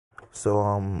So,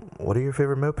 what are your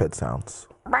favorite moped sounds?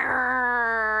 Fuck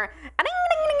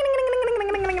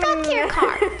your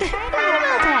car.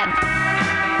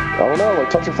 I don't know, like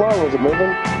touch a flower, was it moving?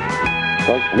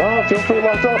 Like, no, feel pretty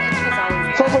locked up.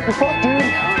 Sounds like you're fucked, dude.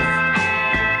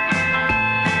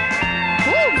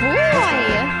 Oh boy.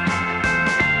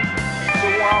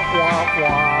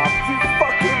 You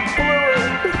fucking blew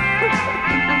it!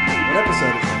 What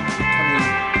episode is it?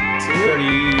 30,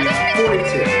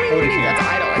 42. That's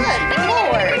idle.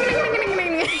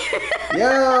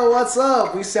 Yo, what's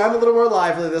up? We sound a little more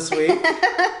lively this week.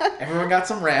 Everyone got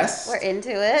some rest. We're into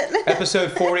it.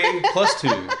 Episode 40 plus 2.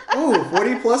 Ooh,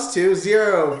 40 plus 2,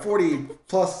 0. 40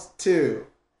 plus 2,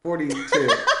 42.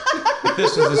 If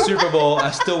this was the Super Bowl, I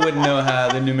still wouldn't know how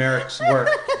the numerics work.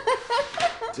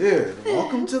 Dude,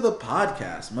 welcome to the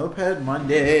podcast, Moped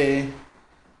Monday.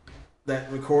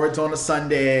 That records on a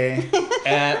Sunday.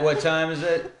 At what time is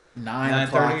it? 9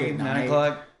 o'clock 9:30, at 9 night.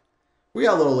 o'clock? We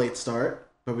got a little late start,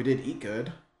 but we did eat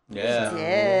good. Yeah.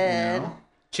 Did. You know?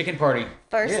 Chicken party.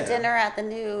 First Yeah. dinner at the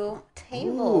new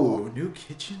table. Ooh, new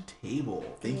kitchen table.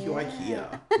 Thank you,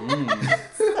 IKEA.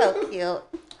 So cute.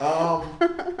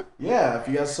 Yeah, if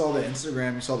you guys saw the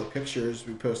Instagram, you saw the pictures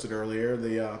we posted earlier.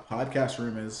 The podcast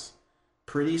room is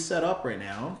pretty set up right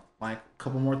now. Like a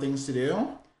couple more things to do.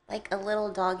 Like a little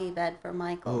doggy bed for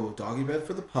Michael. Oh, doggy bed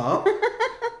for the pup.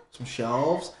 Some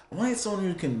shelves. I want to get someone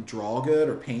who can draw good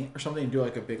or paint or something and do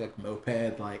like a big like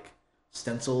moped like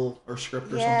stencil or script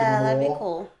or something Yeah, on the that'd be wall.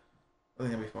 cool. I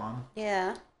think that'd be fun.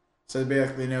 Yeah. So it'd be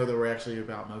like they know that we're actually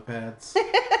about mopeds.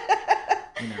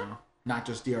 You know, not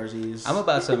just DRZs. I'm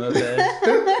about some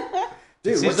mopeds.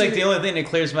 Dude, Seems like the only thing that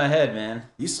clears my head, man.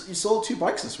 you sold 2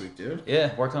 bikes this week, dude.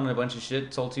 Yeah, worked on a bunch of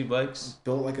shit, sold 2 bikes.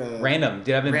 Built like a Random.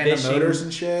 Dude, I've been random motors bitching,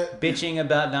 and shit. bitching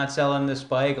about not selling this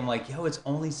bike. I'm like, yo, it's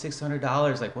only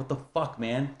 $600. Like, what the fuck,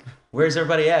 man? Where's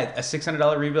everybody at? A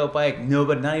 $600 rebuilt bike.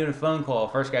 Nobody, not even a phone call.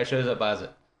 First guy shows up, buys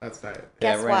it. That's tight.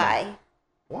 Yeah, Guess random.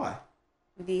 Why?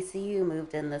 VCU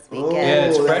moved in this Oh, weekend. Yeah,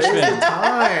 it's that is freshman. the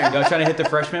time. Y'all trying to hit the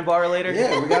freshman bar later?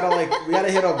 Yeah, we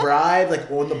gotta hit a bride like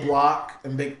on the block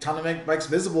and make ton of make bikes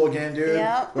visible again, dude.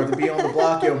 Yep. We have to be on the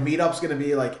block. Yo, meetup's gonna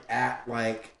be like at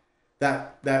like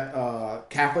that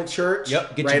Catholic church.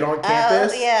 Yep, get right you- on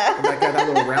campus. yeah. And, like that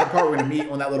little round part. We're gonna meet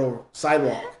on that little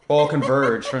sidewalk. All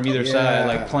converge from either Yeah. side,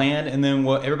 like planned. And then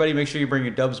everybody make sure you bring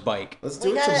your Dubs bike. Let's do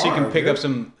We it gotta- So you tomorrow. can pick dude.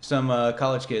 up some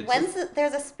college kids.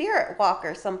 There's a spirit walk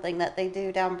or something that they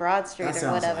do down Broad Street That or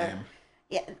sounds whatever. lame.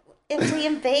 Yeah. If we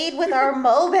invade with our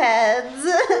mopeds,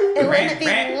 it wouldn't be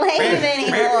lame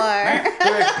anymore.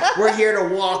 We're here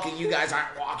to walk, and you guys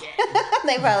aren't walking,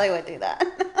 They probably would do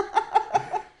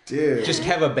that. dude. Just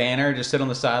have a banner, just sit on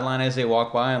the sideline as they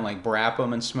walk by and like brap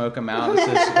them and smoke them out. It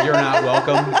says, "You're not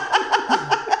welcome."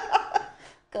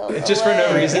 Go Just for no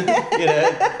away. reason, you know.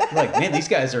 Like, man, these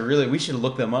guys are really. We should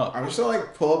look them up. I'm just gonna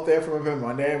like pull up there for Moped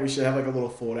Monday, and we should have like a little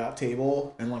fold-out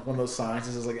table and like one of those signs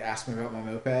that says like "Ask me about my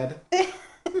moped."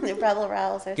 The Rebel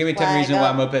Rousers. Give me 10 reasons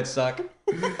why mopeds suck.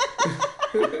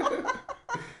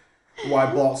 Why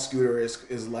Bolt scooter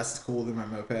is less cool than my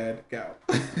moped. Go.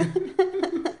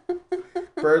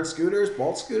 Bird scooters,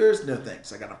 Bolt scooters, no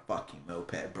thanks. I got a fucking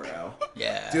moped, bro.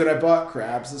 Yeah. Dude, I bought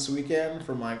crabs this weekend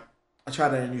from like I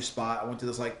tried at a new spot. I went to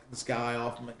this guy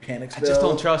off in Mechanicsville. I just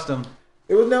don't trust them.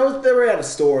 They were at a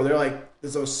store. They're like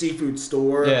there's a seafood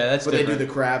store. Yeah, that's but different. they do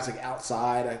the crabs like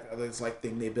outside. This like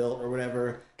thing they built or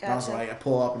whatever. And I was Gotcha. like, I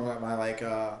pull up and I got my like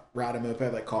Rowdy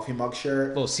Moped like coffee mug shirt,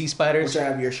 Little sea spiders. which I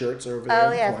have your shirts over there. Oh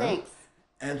in the yeah, corner. thanks.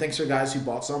 And thanks for guys who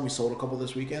bought some. We sold a couple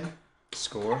this weekend.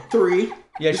 Score. 3.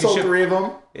 Yeah, we she sold shipped- 3 of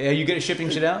them. Yeah, you good at shipping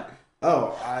shit out?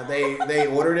 Oh, they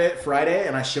ordered it Friday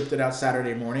and I shipped it out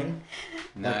Saturday morning.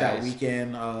 Nice. Like that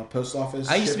weekend post office.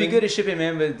 I used to be shipping. good at shipping,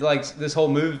 man, but like this whole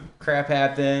move crap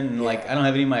happened, and like Yeah. I don't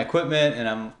have any of my equipment, and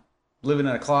I'm living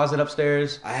in a closet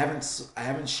upstairs. I haven't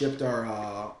shipped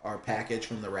our package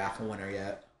from the raffle winner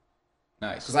yet.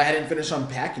 Nice. Because I hadn't finished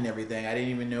unpacking everything. I didn't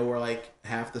even know where like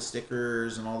half the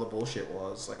stickers and all the bullshit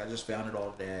was. Like I just found it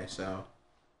all today. So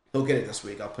he'll get it this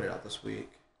week. I'll put it out this week.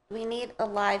 We need a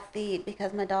live feed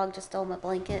because my dog just stole my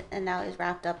blanket and now he's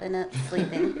wrapped up in it,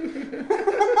 sleeping.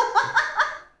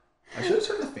 I should have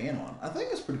turned the fan on. I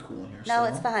think it's pretty cool in here. No, still.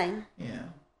 it's fine. Yeah,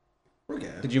 we're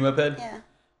good. Did you moped? Yeah.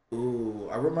 Ooh,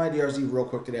 I rode my DRZ real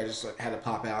quick today. I just like, had to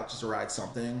pop out just to ride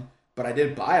something. But I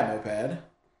did buy a moped.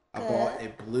 I Good. bought a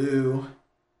blue,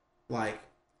 like,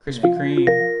 Krispy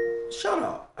Kreme. shut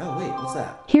up. Oh, wait, what's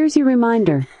that? Here's your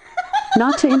reminder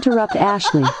not to interrupt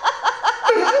Ashley.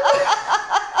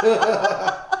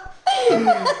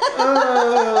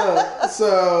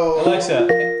 So, Alexa,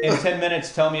 in 10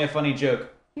 minutes, tell me a funny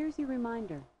joke. Here's your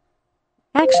reminder.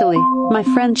 Actually, my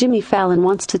friend Jimmy Fallon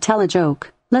wants to tell a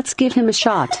joke. Let's give him a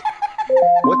shot.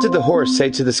 What did the horse say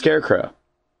to the scarecrow?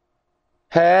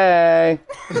 Hey!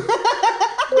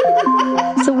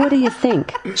 So what do you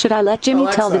think? Should I let Jimmy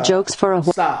tell the Alexa, jokes for a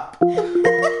while? Stop.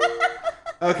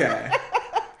 Okay.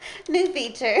 New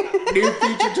feature. New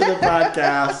feature to the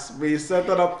podcast. We set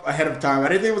that up ahead of time. I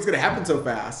didn't think it was going to happen so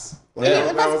fast. Like, Yeah.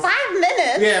 It was 5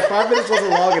 minutes. Yeah, 5 minutes wasn't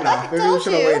long enough. Maybe we Told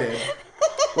should have you. waited.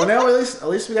 Well, now at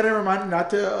least we got to remind you not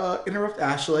to interrupt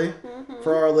Ashley.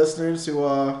 For our listeners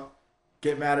who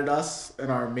get mad at us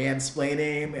and our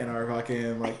mansplaining and our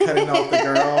fucking like cutting off the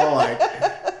girl,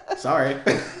 like, sorry,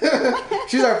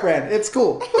 she's our friend. It's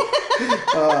cool.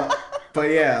 But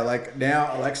yeah, like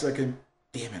now Alexa can.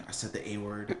 Damn it! I said the A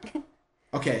word.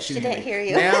 Okay, she didn't hear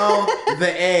you. Now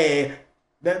the A.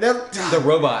 The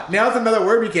robot. Now it's another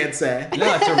word we can't say.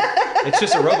 No, it's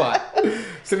just a robot.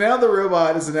 So now the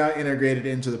robot is now integrated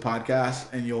into the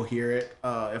podcast, and you'll hear it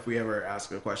if we ever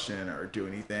ask a question or do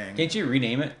anything. Can't you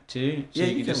rename it too? So Yeah,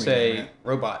 you you can just can rename say, it.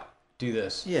 robot, do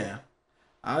this. Yeah,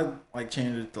 I like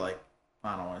change it to like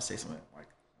I don't want to say something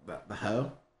like the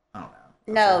hoe. I don't know.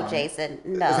 No, That's Jason.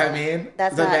 No. Does that mean?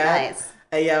 That's Is that not bad? nice.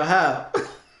 Hey yo hoe.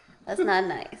 That's not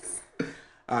nice.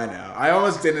 I know. I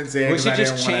almost didn't say it. We 'cause should I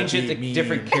just didn't wanna change it be to mean.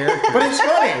 different characters.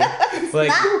 But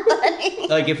it's funny.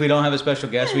 like if we don't have a special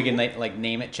guest, we can like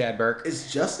name it Chad Burke.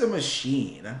 It's just a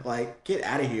machine. Like, get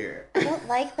out of here. I don't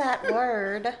like that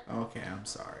word. Okay, I'm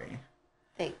sorry.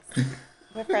 Thanks.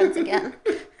 We're friends again.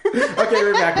 Okay,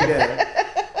 we're back. We did it.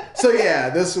 So yeah,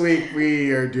 this week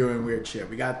we are doing weird shit.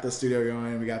 We got the studio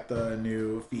going. We got the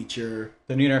new feature.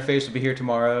 The new interface will be here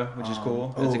tomorrow, which is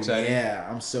cool. That's exciting. Yeah,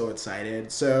 I'm so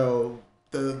excited. So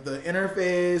the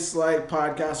interface like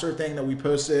podcaster thing that we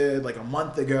posted like a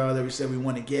month ago that we said we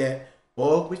want to get.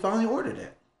 Well, we finally ordered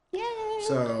it. Yay.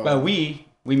 So Well, we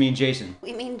mean Jason.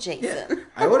 We mean Jason. yeah,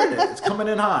 I ordered it. It's coming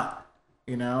in hot.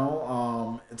 You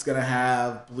know, it's gonna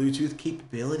have Bluetooth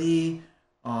capability.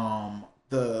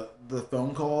 The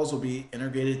phone calls will be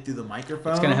integrated through the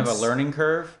microphones. It's gonna have a learning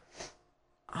curve.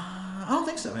 I don't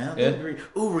think so, man. Yeah?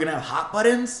 Ooh, we're gonna have hot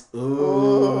buttons.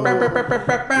 Ooh.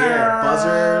 Yeah,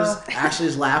 buzzers.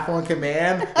 Ashley's laugh on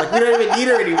command. Like we don't even need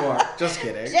her anymore. Just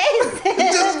kidding. Jason!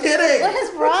 Just kidding. What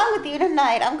is wrong with you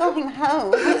tonight? I'm going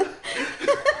home.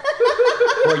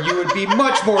 Where you would be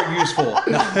much more useful.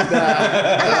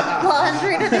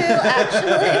 Laundry to do,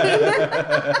 actually.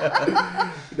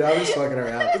 No, I'm just fucking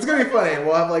around. It's gonna be funny.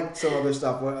 We'll have like some other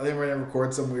stuff. I think we're gonna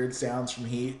record some weird sounds from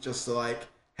Heat just to like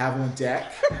have on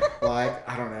deck. Like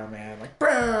I don't know, man. Like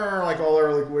brrr, like all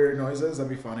our like weird noises.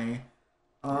 That'd be funny.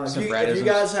 If you Bradisms.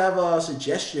 guys have a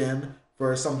suggestion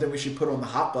for something we should put on the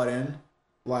hot button,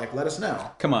 like let us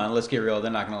know. Come on, let's get real.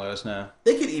 They're not gonna let us know.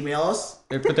 They could email us.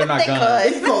 But they're not They gonna.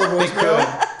 They can call the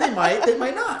voicemail. They might. They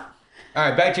might not. All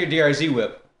right, back to your DRZ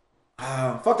whip.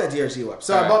 Fuck that DRC whip.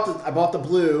 So All I bought the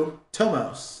blue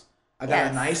Tomos. I got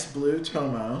Yes. a nice blue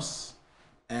Tomos,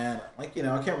 and like I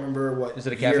can't remember what. Is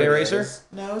it a year cafe it racer? is.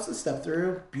 No, it's a step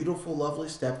through. Beautiful, lovely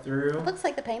step through. Looks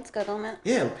like the paint's good on it.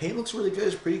 Yeah, the paint looks really good.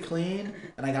 It's pretty clean,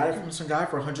 and I got it from some guy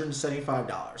for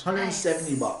 $175,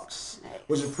 $170 bucks, Nice.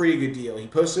 which is a pretty good deal. He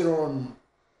posted on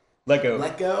Let go.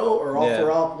 Letgo or Yeah.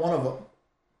 OfferUp, one of them.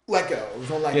 Letgo. It was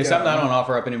on Letgo. Yeah, I'm not on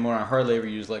offer up anymore. I hardly ever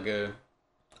use Let Go.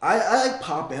 I like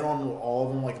pop in on all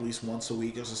of them like at least once a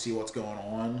week just to see what's going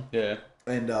on. Yeah.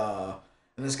 And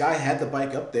this guy had the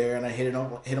bike up there, and I hit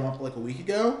him up like a week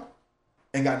ago,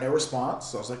 and got no response.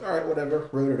 So I was like, all right, whatever,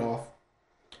 wrote it off.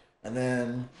 And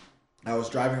then I was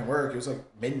driving to work. It was like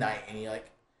midnight, and he like,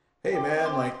 hey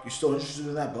man, like you still interested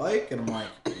in that bike? And I'm like,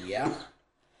 yeah.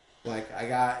 Like I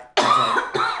got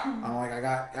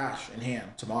cash in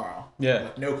hand tomorrow. Yeah.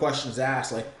 Like, no questions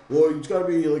asked. Like, well, it's got to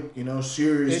be like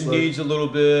serious. It like, needs a little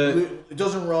bit. it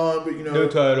doesn't run, but No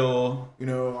title.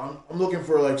 I'm looking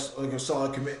for like a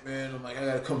solid commitment. I'm like, I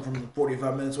gotta come from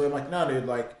 45 minutes away. I'm like, no, dude.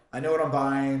 Like, I know what I'm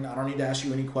buying. I don't need to ask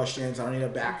you any questions. I don't need a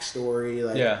backstory.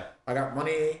 Like, Yeah. I got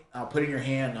money. I'll put it in your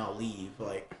hand and I'll leave.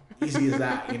 Like, easy as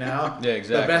that. Yeah,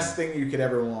 exactly. The best thing you could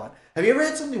ever want. Have you ever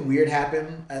had something weird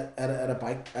happen at a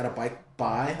bike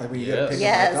buy? Like when you go to pick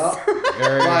Yes. a bike up?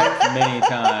 Very Like- many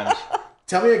times.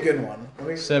 Tell me a good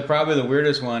one. So probably the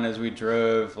weirdest one is we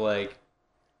drove like,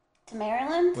 To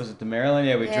Maryland? was it to Maryland?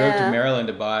 Yeah, we drove to Yeah. Maryland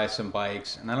to buy some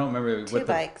bikes, and I don't remember Two what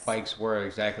the bikes. bikes were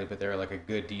exactly, but they were like a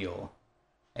good deal.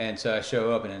 And so I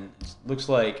show up, and it looks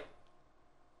like,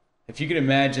 if you could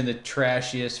imagine the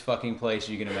trashiest fucking place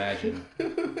you can imagine,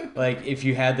 like if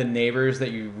you had the neighbors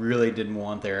that you really didn't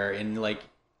want there, and like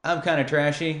I'm kind of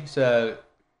trashy, so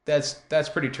that's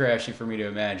pretty trashy for me to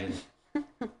imagine.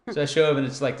 So I show up and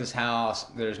it's like this house.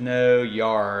 There's no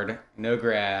yard, no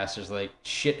grass. There's like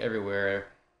shit everywhere,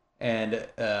 and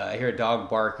I hear a dog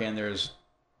barking. There's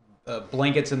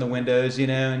blankets in the windows, you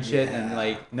know, and shit, and Yeah.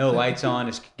 like no lights on.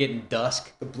 It's getting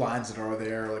dusk. The blinds that are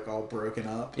there are like all broken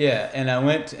up. Yeah, and I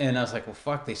went and I was like, well,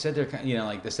 fuck. They said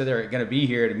they said they're gonna be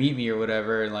here to meet me or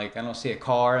whatever. And like, I don't see a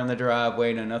car in the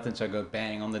driveway, no nothing. So I go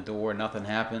bang on the door, nothing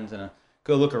happens, and I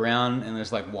go look around, and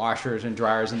there's like washers and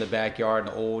dryers in the backyard,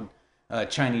 and old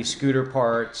Chinese scooter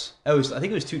parts. I think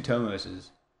it was 2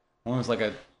 Tomoses. One was like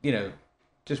a,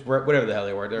 just whatever the hell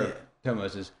they were. They're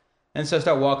Tomoses. And so I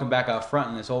start walking back out front,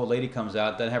 and this old lady comes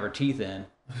out, doesn't have her teeth in.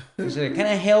 She's like, "Can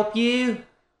I help you?"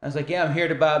 I was like, "Yeah, I'm here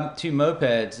to buy 2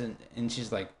 mopeds." And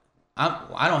she's like,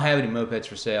 I don't have any mopeds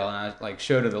for sale. And I like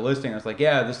showed her the listing. I was like,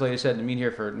 "Yeah, this lady said to meet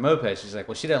here for mopeds." She's like,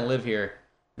 "Well, she doesn't live here.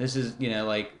 This is,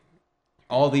 like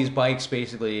all these bikes,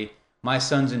 basically. My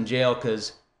son's in jail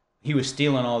because he was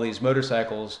stealing all these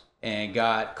motorcycles and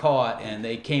got caught, and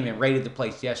they came and raided the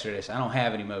place yesterday, so I don't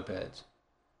have any mopeds."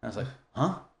 I was like,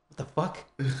 "Huh? What the fuck?"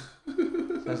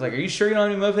 So I was like, "Are you sure you don't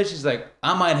have any mopeds?" She's like,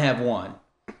 "I might have one."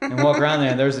 And walk around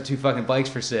there, and there's the 2 fucking bikes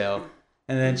for sale.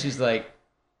 And then she's like,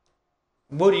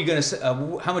 "What are you gonna?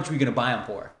 How much are we gonna buy them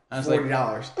for?" I was like,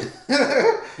 $40.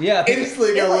 "Yeah."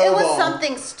 Instantly It go was lowball.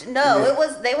 something. It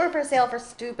was. They were for sale for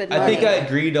stupid money. I think I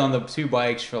agreed on the 2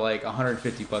 bikes for like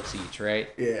 $150 each, right?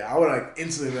 Yeah, I would like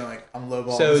instantly been like, I'm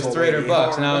lowballing. So it was this old $300,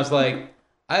 lady. and I was like,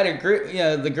 I had agree.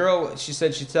 The girl, she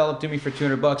said she'd sell it to me for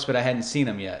 $200, but I hadn't seen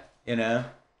them yet, And I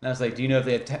was like, "Do you know if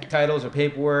they had titles or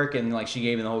paperwork?" And like, she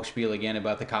gave me the whole spiel again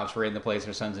about the cops raiding the place,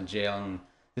 her son's in jail, and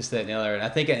this, that, and the other. And I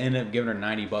think I ended up giving her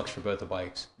 $90 for both the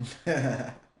bikes.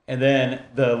 And then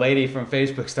the lady from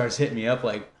Facebook starts hitting me up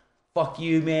like, "Fuck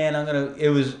you, man! It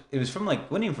was from like,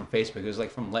 it wasn't even from Facebook. It was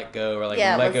like from Let Go, or like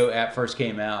when Let Go app first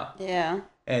came out. Yeah.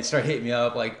 And it started hitting me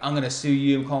up like, "I'm gonna sue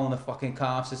you. I'm calling the fucking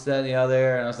cops. This, that, and the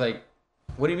other." And I was like,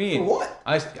 "What do you mean? For what?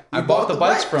 I bought the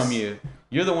bikes from you.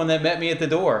 You're the one that met me at the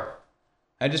door."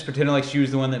 I just pretended like she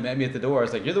was the one that met me at the door. I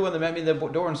was like, "You're the one that met me at the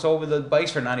door and sold me the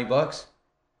bikes for $90.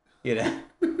 It's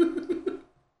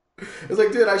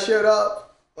like, dude, I showed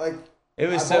up. Like, It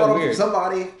was I so bought them weird. from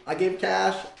somebody. I gave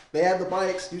cash. They had the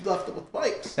bikes. You left them with the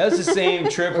bikes. That was the same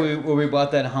trip where we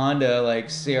bought that Honda like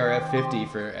CRF 50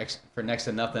 for next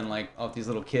to nothing, like off these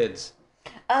little kids.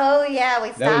 Oh yeah, we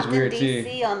was stopped in weird,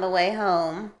 DC on the way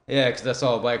home. Yeah, because I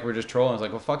saw a bike. We were just trolling. I was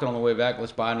like, "Well, fuck it, on the way back,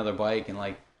 let's buy another bike." And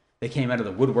like, they came out of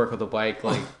the woodwork with the bike,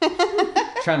 like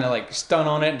trying to like stun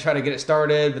on it and try to get it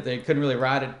started, but they couldn't really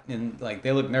ride it. And like,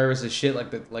 they looked nervous as shit,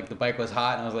 like the bike was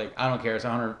hot. And I was like, "I don't care. It's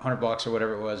 $100 or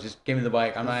whatever it was. Just give me the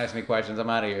bike. I'm not asking any questions. I'm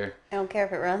out of here." I don't care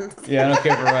if it runs. Yeah, I don't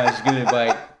care if it runs. Just give me the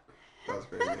bike. That's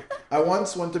crazy. I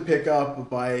once went to pick up a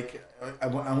bike. I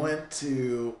went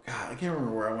to, God, I can't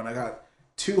remember where I went. I got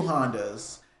 2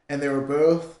 Hondas, and they were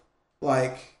both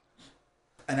like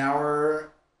an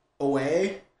hour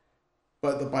away,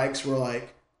 but the bikes were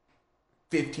like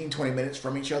 15-20 minutes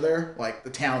from each other, like the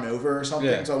town over or something.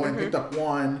 Yeah. So I went and picked up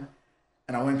one,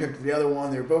 and I went and picked up the other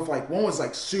one. They were both like, one was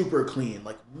like super clean,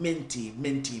 like minty,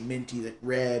 like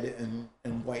red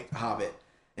and white Hobbit.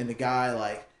 And the guy,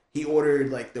 like, he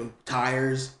ordered like the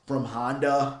tires from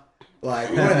Honda. Like,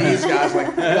 one of these guys,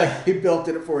 like he built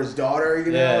it for his daughter,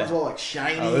 Yeah. It was all like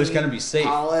shiny. Oh, it was gonna be safe.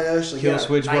 Polished. Like, Kill he had a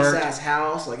switch nice worked. ass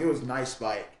house. Like, it was a nice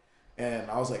bike. And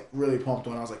I was like really pumped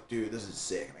when I was like, dude, this is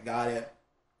sick. And I got it.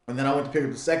 And then I went to pick up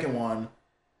the second one.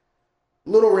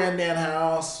 Little Randan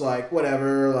house, like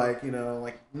whatever, like,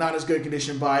 like not as good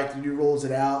condition bike. The dude rolls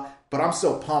it out. But I'm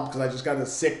still pumped because I just got a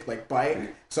sick like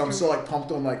bike. So I'm still like pumped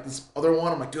on like this other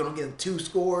one. I'm like, dude, I'm getting 2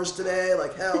 scores today.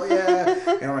 Like, hell yeah.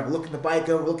 And I'm like looking the bike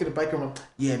over. I'm like,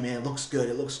 yeah, man, it looks good.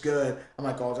 I'm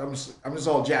like, oh, I'm just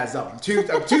all jazzed up. I'm too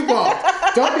pumped.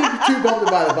 Don't be too bumped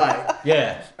by the bike.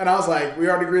 Yeah. And I was like, we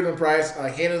already agreed on the price. I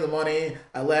handed the money.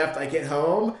 I left. I get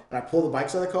home and I pull the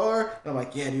bikes out of the car. And I'm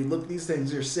like, yeah, dude, look at these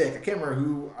things. They're sick. I can't remember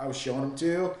who I was showing them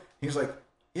to. He was like,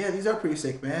 yeah, these are pretty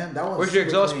sick, man. That one's Where's your super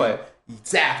exhaust clean." pipe?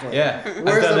 Exactly. Yeah.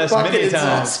 Where's I've done the this fucking many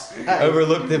exhaust times. pipe?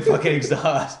 Overlooked the fucking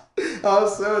exhaust. I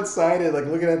was so excited, like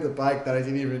looking at the bike, that I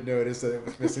didn't even notice that it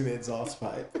was missing the exhaust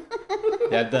pipe.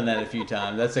 Yeah, I've done that a few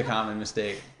times. That's a common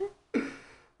mistake.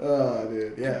 Oh,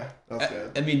 dude, yeah, that's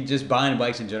good. I mean, just buying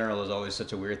bikes in general is always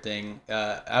such a weird thing.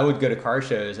 I would go to car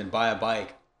shows and buy a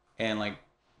bike and like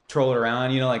troll it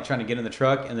around, like trying to get in the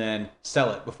truck and then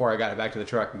sell it before I got it back to the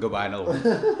truck and go buy another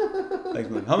one.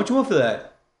 Like, how much you want for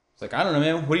that? It's like, I don't know,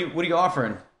 man. What are you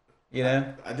offering?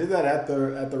 I did that at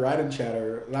the Ride and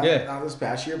Chatter. Not this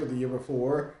past year, but the year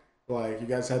before. Like, you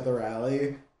guys had the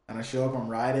rally, and I show up on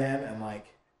Ride In, and like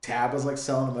Tab was like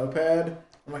selling a moped.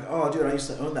 I'm like, oh, dude, I used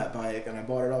to own that bike, and I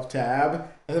bought it off Tab.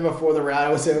 And then before the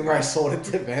rally was over, I sold it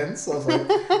to Vince. So I was like,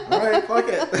 all right, fuck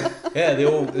it. Yeah, the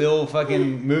old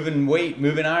fucking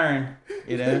moving iron,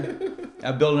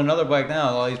 I'm building another bike now.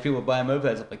 All these people buying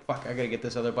mopeds. I'm like, fuck, I gotta get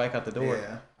this other bike out the door.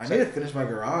 Yeah. I need to finish my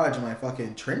garage and my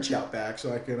fucking trench out back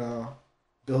so I can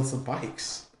build some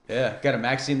bikes. Yeah, got a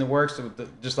maxi in the works,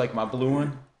 just like my blue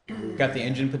one. Got the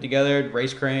engine put together,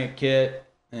 race crank kit,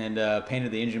 and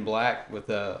painted the engine black with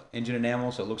engine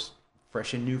enamel, so it looks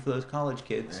fresh and new for those college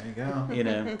kids. There you go. You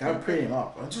know, That would pretty him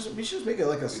up. We should just make it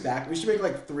like a stack. We should make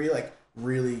like 3 like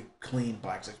really clean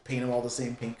bikes, like paint them all the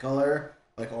same paint color,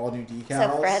 like all new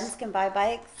decals. So friends can buy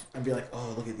bikes? And be like,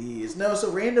 oh, look at these. No,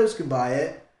 so randos can buy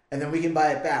it, and then we can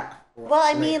buy it back. Well,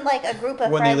 I mean, like a group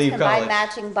of When they friends leave can college. buy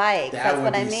matching bikes. That That's would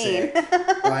what I be mean. sick.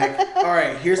 Like, all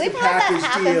right, here's the We've had that package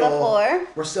happen deal. before.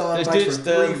 We're selling those bikes dudes, for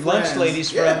the 3 lunch friends.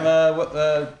 ladies Yeah.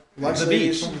 from Lunch the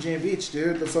ladies beach. from Virginia Beach,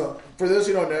 dude. For those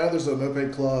who don't know, there's a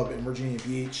moped club in Virginia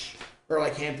Beach, or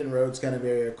like Hampton Roads kind of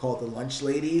area, called the Lunch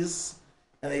Ladies,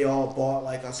 and they all bought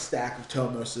like a stack of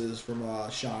Tomoses from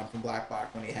Sean from Black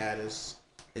Block when he had his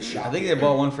shop. I think here. they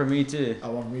bought one for me too. I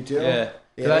want me too. Yeah.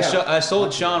 Yeah, 'Cause they got I a sold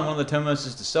bunch of Sean them. one of the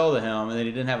Tomoses to sell to him, and then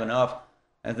he didn't have enough.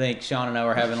 I think Sean and I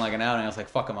were having like an outing. I was like,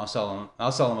 "Fuck him, I'll sell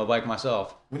him a bike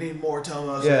myself." We need more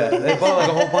Tomoses. Yeah, they bought like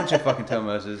a whole bunch of fucking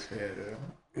Tomoses. Yeah,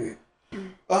 dude.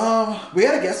 We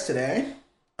had a guest today.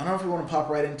 I don't know if we want to pop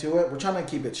right into it. We're trying to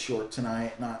keep it short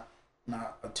tonight, not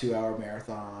a 2-hour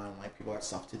marathon. Like, people got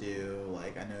stuff to do.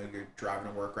 Like, I know you're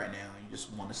driving to work right now. You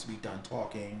just want us to be done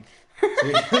talking, so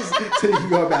you can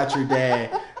go about your day.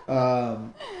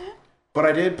 But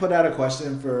I did put out a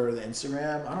question for the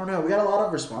Instagram. I don't know. We got a lot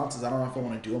of responses. I don't know if I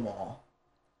want to do them all.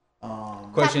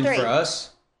 Questions Top 3. for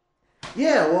us?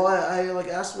 Yeah, well, I like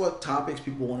asked what topics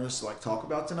people want us to like talk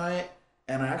about tonight,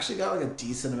 and I actually got like a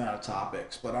decent amount of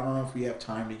topics, but I don't know if we have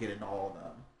time to get into all of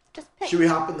them. Just pick. Should we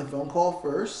hop in the phone call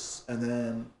first, and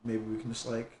then maybe we can just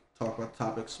like talk about the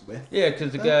topics with? Yeah,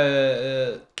 because the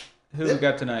guy who we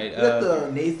got tonight, We got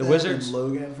the Nathan the Wizards, and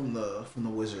Logan from the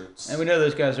Wizards. and we know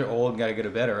those guys are old and got to go to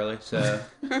bed early. So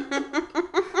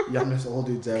Youngest old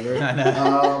dudes ever. I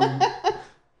know.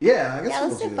 Yeah, I guess Yeah, we'll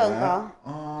let's do do phone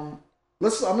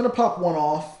that. I'm gonna pop one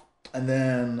off, and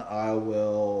then I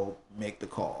will make the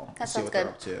call. That See sounds what they're good.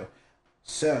 up to.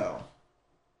 So,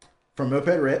 from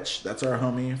Moped Rich, that's our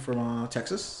homie from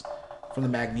Texas, from the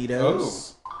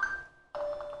Magnetos.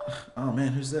 Oh man,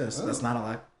 who's this? That's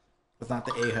not that's not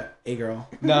the A girl.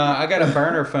 Nah, I got a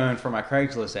burner phone for my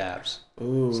Craigslist apps.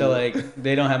 Ooh. So like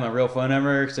they don't have my real phone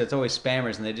number, so it's always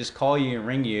spammers, and they just call you and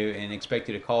ring you and expect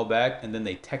you to call back, and then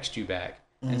they text you back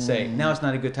and say, "Now it's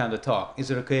not a good time to talk.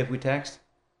 Is it okay if we text?"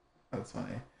 That's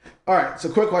funny. All right, so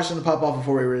quick question to pop off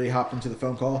before we really hop into the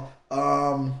phone call.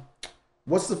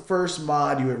 What's the first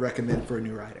mod you would recommend for a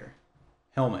new rider?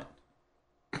 Helmet,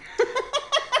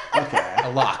 Okay. a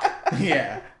lock,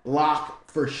 Yeah, lock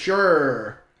for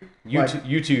sure.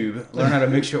 YouTube. Learn how to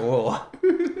mix your oil.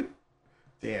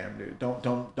 Damn, dude,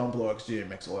 don't blow oxygen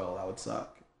mix oil. That would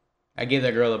suck. I gave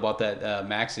that girl that bought that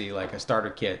Maxi like a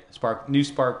starter kit, new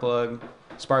spark plug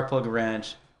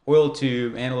wrench, oil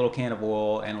tube, and a little can of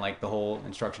oil, and like the whole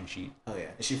instruction sheet. Oh yeah,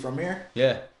 is she from here?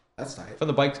 Yeah, That's tight. from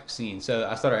the bike scene. So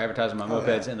I started advertising my Oh,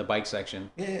 mopeds yeah. in the bike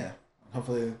section. Yeah.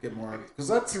 Hopefully get more because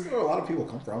that's where a lot of people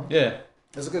come from. Yeah.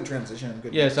 It's a good transition.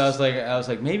 Good. Yeah, mix. so I was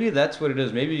like, maybe that's what it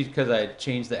is. Maybe because I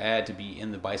changed the ad to be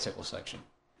in the bicycle section.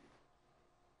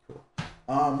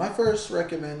 My first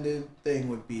recommended thing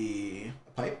would be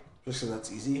a pipe, just because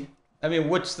that's easy. I mean,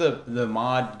 what's the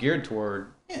mod geared toward?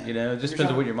 Yeah. You know, it just You're depends on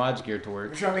trying- what your mod's geared If you're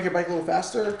toward. trying to make your bike a little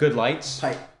faster, Good lights.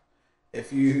 pipe.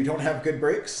 If you don't have good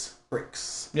brakes,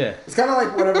 brakes. Yeah. It's kind of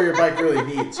like whatever your bike really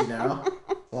needs, you know?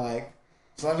 Like,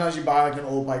 sometimes you buy like an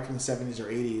old bike from the 70s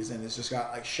or 80s and it's just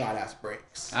got like shot ass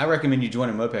brakes. I recommend you join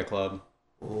a moped club.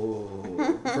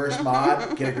 Ooh. First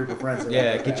mod, get a group of friends. that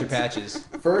Yeah, like get your mopeds. patches.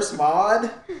 First mod,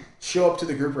 show up to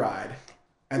the group ride.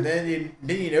 And then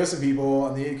you know some people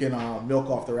and then you can milk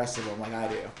off the rest of them like I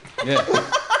do. Yeah.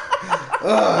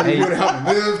 I need Hey. you to help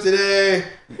me move today.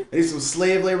 I need some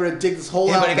slave labor to dig this hole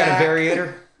out Anybody got a back.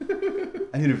 variator?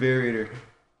 I need a variator.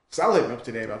 So I'll hit him up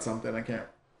today about something. I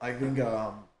think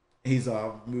he's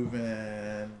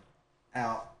moving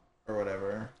out or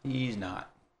whatever. He's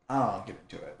not. I don't want to get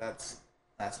into it. That's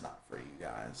not for you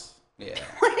guys. Yeah.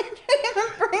 Why did you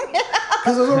even bring it up?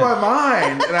 Because it was on my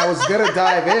mind and I was gonna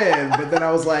dive in, but then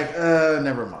I was like,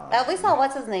 never mind. We saw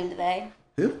what's his name today.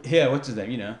 Who? Yeah, what's his name?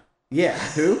 You know. Yeah,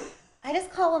 who? I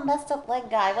just call him messed up leg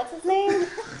guy. What's his name?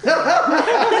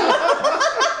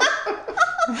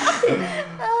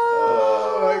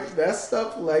 Oh, messed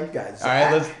up leg guys. All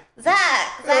right, let's.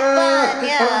 Zach Bunn,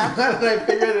 yeah. I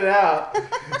figured it out.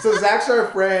 So Zach's our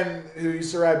friend who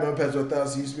used to ride mopeds with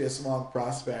us. He used to be a small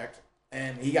prospect,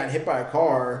 and he got hit by a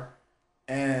car,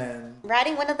 and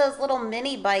Riding one of those little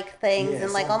mini bike things Yeah,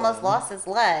 and like almost something. lost his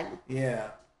leg.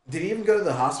 yeah. Did he even go to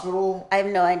the hospital? I have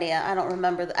no idea. I don't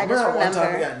remember. I just Remember that one time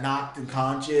he remember. got knocked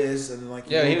unconscious, and then like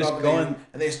Yeah, he woke was up going-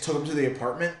 and they just took him to the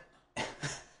apartment.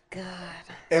 God.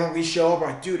 And when we show up, we're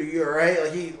like, dude, are you alright?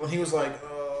 Like when he was like,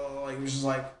 he was just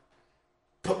like,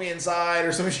 put me inside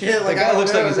or some shit. The Like guy I don't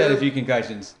looks like know, he's had a dude. few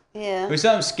concussions. Yeah. We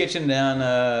saw him sketching down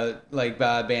like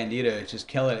by Bandito, just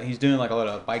killing it. He's doing like a lot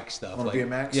of bike stuff. On like,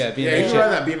 BMX? Yeah, BMX. Yeah, he's shit.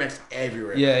 riding that BMX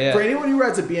everywhere. Yeah, yeah. For anyone who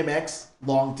rides a BMX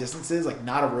long distances, like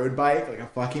not a road bike, like a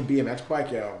fucking BMX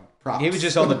bike, yo, props. He was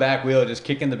just on the back wheel, just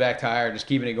kicking the back tire, just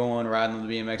keeping it going, riding on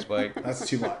the BMX bike. That's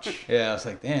too much. Yeah, I was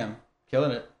like, damn,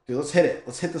 killing it. Dude, let's hit it.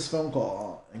 Let's hit this phone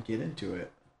call and get into it.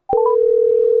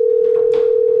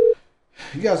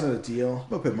 You guys know the deal.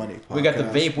 Moped Money podcast. We got the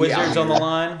Vape Wizards on the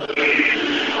line.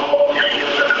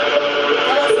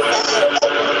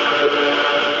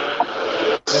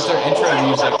 That's their intro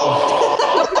music.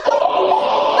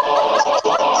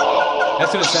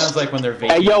 That's what it sounds like when they're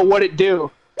vaping. Hey, yo, what it do?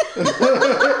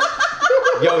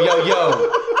 Yo, yo,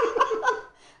 yo.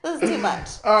 This is too much.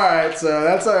 All right, so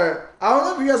that's our. I don't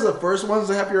know if you guys are the first ones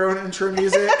to have your own intro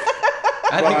music.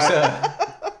 I think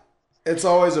so. It's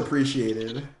always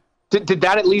appreciated. Did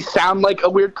that at least sound like a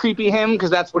weird, creepy hymn? Because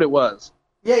that's what it was.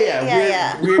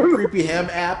 Yeah. Weird creepy hymn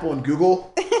app on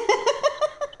Google.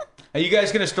 Are you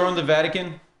guys gonna storm the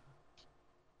Vatican?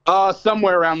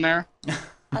 Somewhere around there.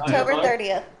 October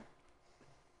 30th.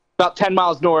 About 10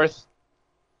 miles north.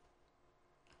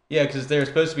 Yeah, because they're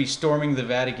supposed to be storming the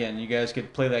Vatican. You guys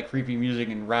could play that creepy music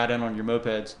and ride in on your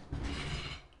mopeds.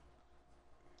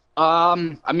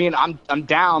 I mean, I'm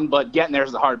down, but getting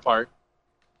there's the hard part.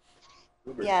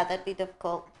 Yeah, that'd be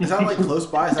difficult. Is that like close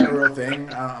by? Is that a real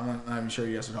thing? I'm not sure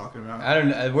you guys are talking about. I don't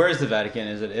know. Where is the Vatican?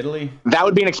 Is it Italy? That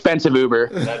would be an expensive Uber.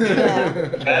 Yeah.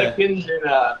 Vatican's in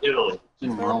Italy. It's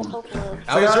in Rome.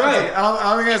 I was right. I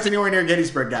don't think that's anywhere near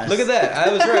Gettysburg, guys. Look at that.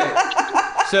 I was right.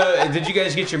 So, did you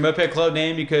guys get your moped club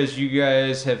name because you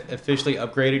guys have officially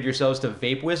upgraded yourselves to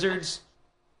Vape Wizards?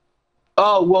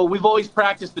 Oh, well, we've always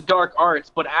practiced the dark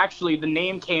arts, but actually the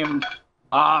name came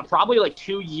probably like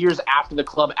 2 years after the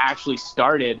club actually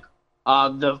started.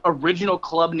 The original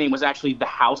club name was actually the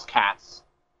House Cats.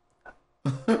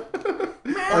 Like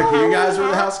you guys were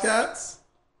the House Cats?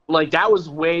 Like, that was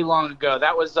way long ago.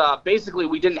 That was basically,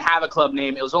 we didn't have a club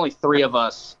name. It was only 3 of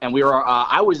us, and we were.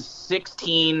 I was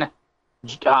 16.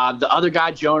 The other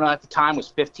guy, Jonah, at the time was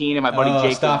 15, and my buddy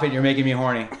Jake. Stop it! You're making me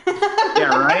horny.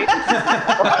 Yeah, right.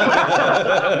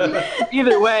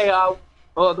 Either way,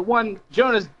 the one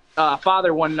Jonah's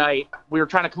father one night, we were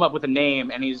trying to come up with a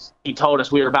name, and he told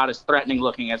us we were about as threatening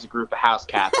looking as a group of house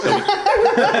cats. So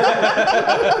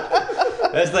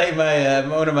That's like my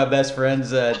one of my best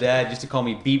friends' dad used to call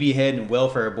me BB Head and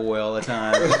Welfare Boy all the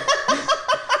time.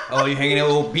 Oh, you're hanging out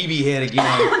with old BB Head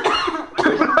again.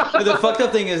 But the fucked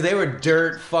up thing is they were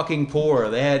dirt fucking poor.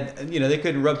 They had, they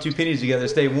couldn't rub 2 pennies together to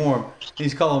stay warm.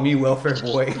 He's calling me Welfare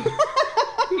Boy.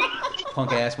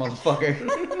 Punk ass motherfucker.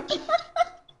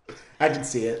 I can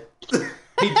see it.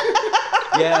 He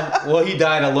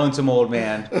died a lonesome old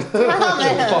man. So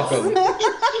fuck him.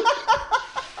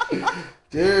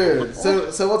 Dude,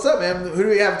 so what's up, man? Who do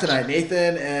we have tonight?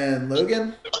 Nathan and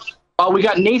Logan? we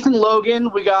got Nathan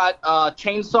Logan, we got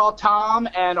Chainsaw Tom,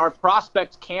 and our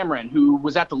prospect Cameron, who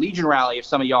was at the Legion rally. If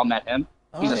some of y'all met him,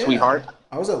 he's a sweetheart.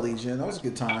 I was at Legion. That was a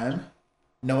good time.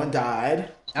 No one died.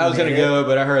 I was We gonna made it. go,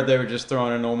 but I heard they were just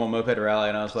throwing a normal moped rally,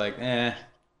 and I was like,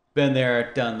 been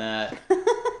there, done that.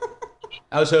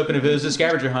 I was hoping if it was a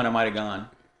scavenger hunt, I might have gone.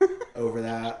 Over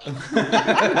that.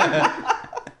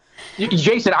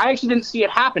 Jason, I actually didn't see it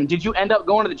happen. Did you end up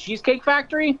going to the Cheesecake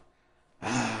Factory?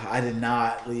 I did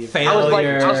not leave. I was like,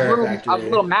 Failure. I was a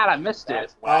little mad I missed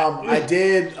it. I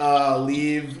did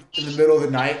leave in the middle of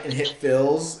the night and hit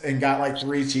Phil's and got like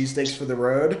 3 cheesesteaks for the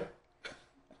road.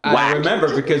 I Whack.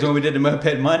 remember because when we did the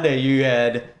Moped Monday, you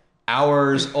had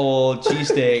hours old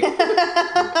cheesesteak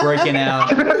breaking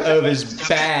out of his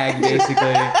bag,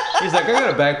 basically. He's like, I got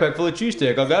a backpack full of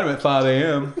cheesesteak. I got them at 5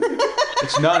 a.m.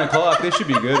 It's 9 o'clock. They should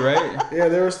be good, right? Yeah,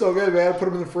 they were still good, man. I put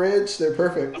them in the fridge. They're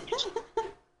perfect.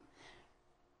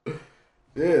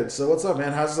 Dude, so what's up,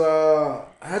 man? How's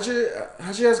you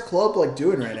guys club like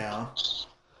doing right now?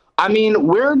 I mean,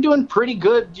 we're doing pretty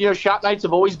good. Shot nights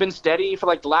have always been steady for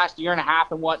like the last year and a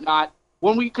half and whatnot.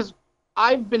 Because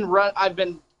I've been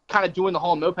kind of doing the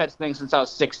whole mopeds thing since I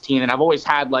was 16, and I've always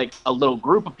had like a little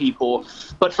group of people.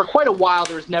 But for quite a while,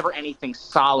 there was never anything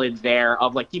solid there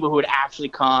of like people who would actually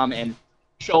come and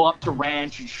show up to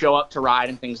wrench and show up to ride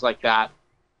and things like that.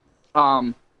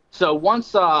 So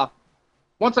once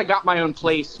once I got my own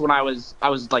place when I was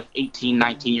like 18,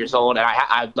 19 years old, and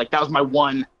I like that was my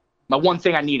one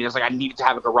thing I needed. Is like I needed to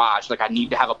have a garage. Like I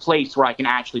needed to have a place where I can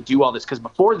actually do all this. Because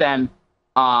before then,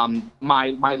 my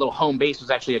little home base was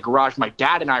actually a garage my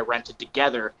dad and I rented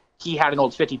together. He had an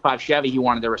old 55 Chevy he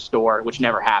wanted to restore, which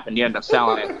never happened. He ended up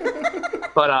selling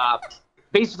it. But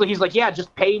basically, he's like, yeah,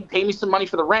 just pay me some money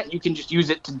for the rent. You can just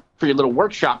use it for your little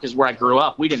workshop. Because where I grew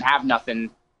up, we didn't have nothing.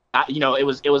 It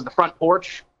was the front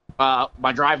porch,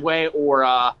 my driveway, or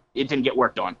it didn't get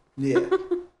worked on. Yeah.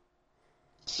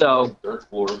 So Third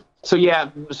floor.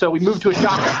 So we moved to a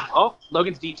shop. Oh,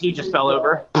 Logan's DT just fell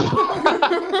over.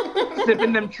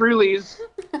 Sipping them Trulies.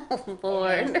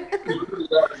 Lord.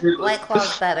 White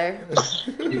Claw's better.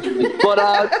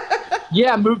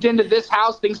 But moved into this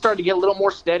house. Things started to get a little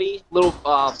more steady. We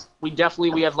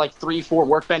have like 3-4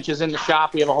 workbenches in the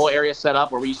shop. We have a whole area set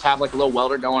up where we used to have like a little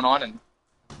welder going on, and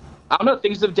I don't know,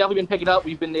 things have definitely been picking up.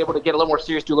 We've been able to get a little more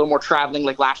serious, do a little more traveling.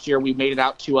 Like last year, we made it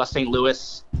out to St.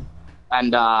 Louis,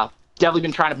 and definitely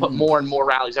been trying to put more and more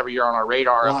rallies every year on our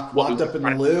radar. Locked Up in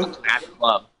the Lou?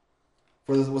 Club.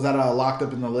 Was that Locked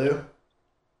Up in the Lou?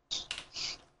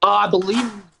 I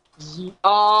believe.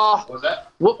 What was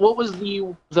that? What was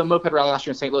the moped rally last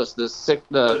year in St. Louis? The 6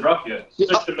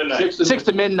 to midnight. 6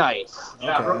 to midnight.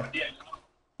 Okay.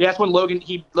 Yeah, that's when Logan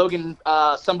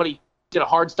somebody did a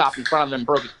hard stop in front of him,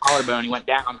 broke his collarbone, he went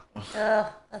down. Ugh,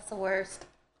 that's the worst.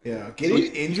 Yeah,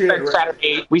 getting injured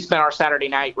we spent our Saturday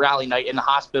night rally night in the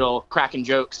hospital cracking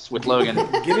jokes with Logan.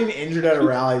 Getting injured at a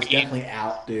rally is definitely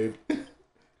out, dude.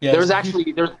 Yeah, there was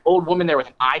an old woman there with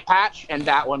an eye patch, and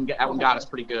that one got us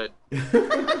pretty good.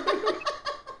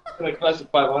 Like classic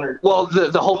 500. Well,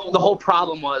 the whole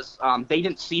problem was they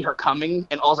didn't see her coming,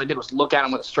 and all I did was look at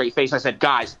him with a straight face. And I said,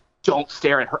 "Guys, don't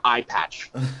stare at her eye patch,"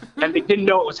 and they didn't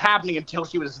know it was happening until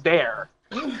she was there.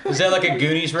 Is that like a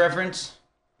Goonies reference?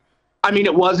 I mean,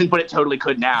 it wasn't, but it totally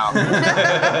could now.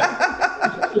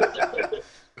 I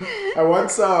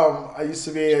used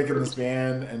to be like in this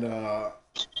band,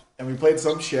 and we played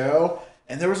some show,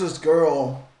 and there was this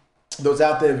girl that was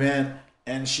at the event,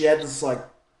 and she had this like,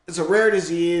 it's a rare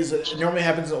disease. It normally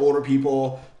happens in older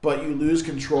people, but you lose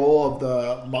control of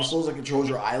the muscles that controls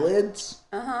your eyelids.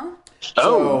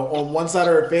 So on one side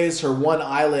of her face, her one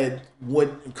eyelid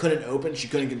couldn't open. She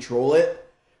couldn't control it.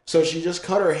 So she just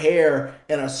cut her hair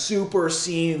in a super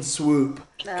scene swoop,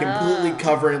 completely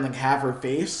covering like half her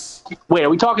face. Wait, are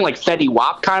we talking like Fetty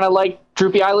Wap kind of like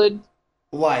droopy eyelid?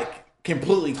 Like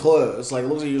completely closed. Like it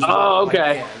looks like you just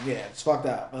okay. Yeah, it's fucked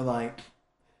up.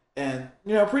 And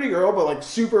pretty girl, but like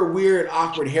super weird,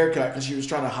 awkward haircut because she was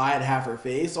trying to hide half her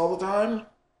face all the time.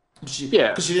 Because she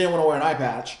didn't want to wear an eye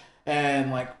patch. And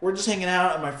like we're just hanging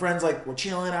out, and my friends like we're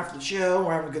chilling after the show,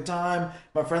 we're having a good time.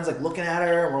 My friend's like looking at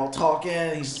her, and we're all talking.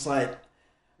 And he's just like,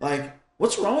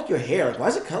 what's wrong with your hair? Like, why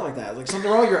is it cut like that? Like something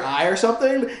wrong with your eye or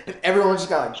something? And everyone just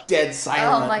got like dead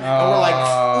silent. Oh my God. And we're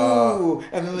like, ooh.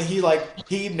 And then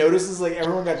he notices like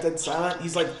everyone got dead silent.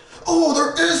 He's like, oh,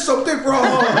 there is something wrong.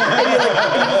 And he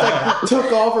just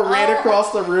took off and ran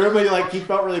across the room. And he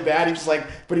felt really bad. He just but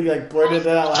he blurted it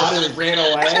out loud and he ran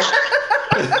away.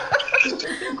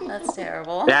 That's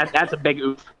terrible. That's a big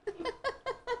oof.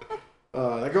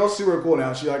 That girl's super cool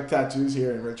now. She tattoos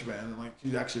here in Richmond, and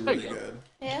she's actually really good.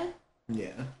 Yeah.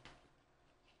 Yeah.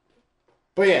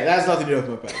 But yeah, that has nothing to do with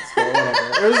mopeds. But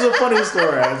whatever. It was a funny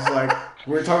story. It's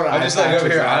we're talking about. I'm just over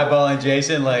here eyeballing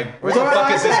Jason. Where the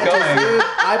fuck is this going? Dude.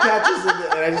 Eye patches,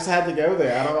 and I just had to go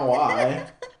there. I don't know why.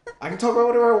 I can talk about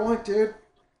whatever I want, dude.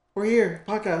 We're here,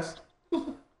 podcast.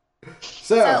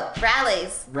 So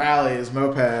rallies,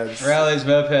 mopeds,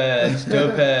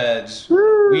 dope heads,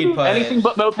 weed pipes. Anything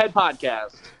but moped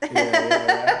podcast.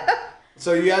 Yeah.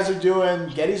 So you guys are doing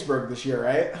Gettysburg this year,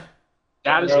 right?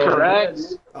 That is correct.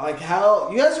 How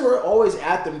you guys were always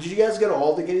at them? Did you guys go to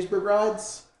all the Gettysburg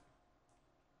rides?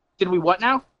 Did we what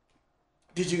now?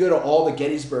 Did you go to all the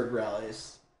Gettysburg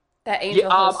rallies? That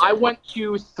Angel hosted. I went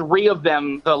to 3 of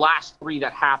them, the last 3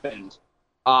 that happened.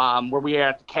 Where we were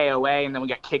at the KOA, and then we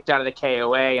got kicked out of the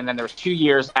KOA, and then there was 2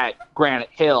 years at Granite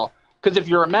Hill. Because if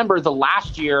you remember, the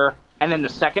last year and then the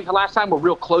second to last time were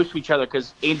real close to each other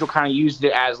because Angel kind of used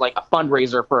it as a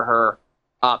fundraiser for her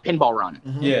pinball run.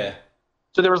 Mm-hmm. Yeah.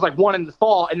 So there was one in the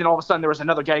fall, and then all of a sudden there was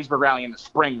another Gettysburg rally in the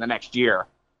spring the next year.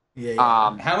 Yeah.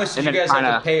 How much did you guys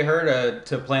have to pay her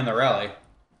to plan the rally?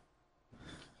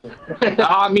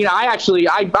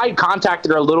 I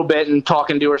contacted her a little bit and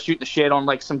talking to her, shooting the shit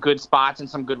on some good spots and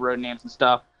some good road names and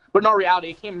stuff. But in all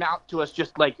reality, it came out to us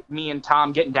just me and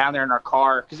Tom getting down there in our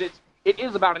car because it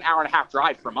is about an hour and a half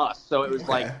drive from us. So it was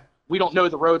we don't know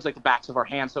the roads like the backs of our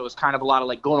hands, so it was kind of a lot of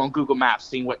like going on Google Maps,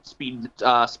 seeing what speed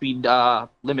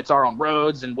limits are on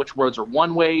roads and which roads are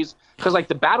one ways. Because like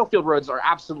the battlefield roads are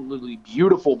absolutely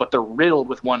beautiful, but they're riddled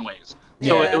with one ways.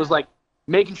 So it was like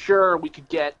making sure we could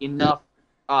get enough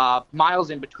miles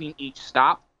in between each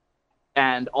stop,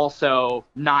 and also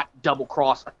not double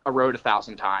cross a road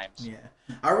 1,000 times. Yeah,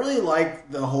 I really like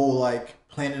the whole like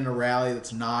planning a rally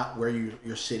that's not where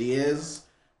your city is.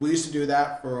 We used to do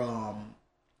that for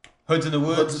Hoods in the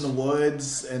Woods. Hoods in the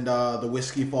Woods and the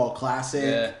Whiskey Fall Classic.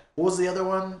 Yeah. What was the other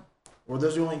one? Were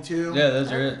those the only two? Yeah,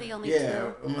 those are it. The only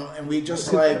Yeah, two. and we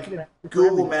just like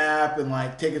Google Map and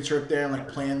like take a trip there and like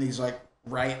plan these like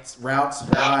routes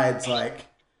and rides like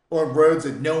on roads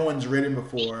that no one's ridden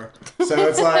before. So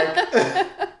it's like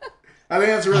I think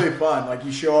that's really fun. Like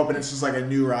you show up and it's just like a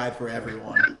new ride for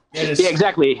everyone. Yeah,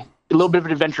 exactly. A little bit of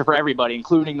an adventure for everybody,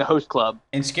 including the host club.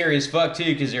 And scary as fuck too,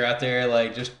 because you're out there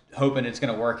like just hoping it's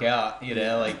gonna work out. You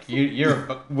know, like you're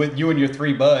with you and your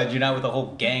 3 buds. You're not with a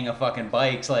whole gang of fucking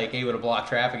bikes like able to block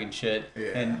traffic and shit. Yeah.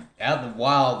 And out in the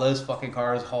wild, those fucking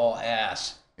cars haul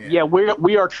ass. Yeah,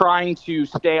 we are trying to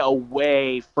stay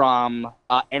away from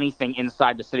anything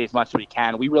inside the city as much as we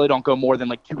can. We really don't go more than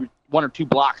like 1 or 2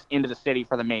 blocks into the city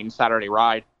for the main Saturday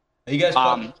ride. Are you guys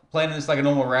planning this like a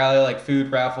normal rally, like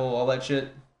food raffle, all that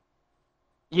shit?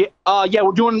 Yeah,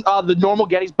 we're doing the normal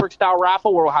Gettysburg style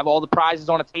raffle where we'll have all the prizes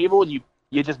on a table and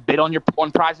you just bid on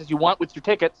prizes you want with your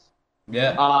tickets.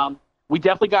 Yeah. We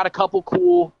definitely got a couple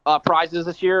cool prizes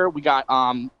this year. We got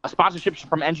a sponsorship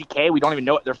from NGK. We don't even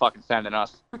know what they're fucking sending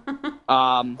us.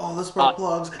 All the spark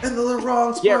plugs and the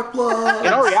wrong spark plugs.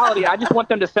 In all reality, I just want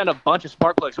them to send a bunch of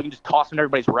spark plugs so we can just toss them in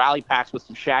everybody's rally packs with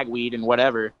some shagweed and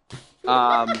whatever.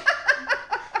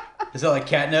 Is that like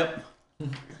catnip?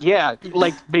 Yeah,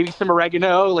 like maybe some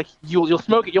oregano. Like you'll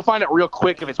smoke it. You'll find out real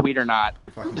quick if it's weed or not.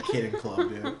 Fucking kidding club,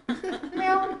 dude.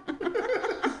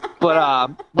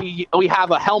 But we have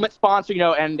a helmet sponsor,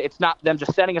 and it's not them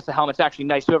just sending us a helmet. It's actually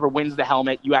nice. Whoever wins the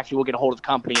helmet, you actually will get a hold of the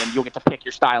company, and you'll get to pick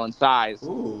your style and size.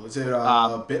 Ooh, is it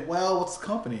Bitwell? What's the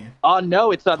company?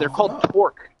 No, it's they're called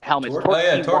Torque helmets. Torque? Oh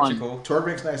yeah, T1. Torch are cool. Torque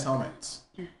makes nice helmets.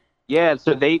 Yeah,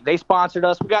 so they sponsored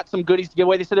us. We got some goodies to give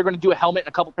away. They said they're going to do a helmet and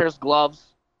a couple pairs of gloves.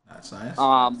 That's nice. Those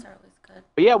are always good.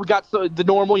 But yeah, we got the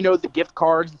normal, the gift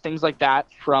cards and things like that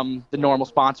from the normal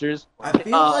sponsors. I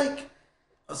feel like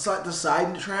the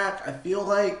side track. I feel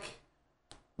like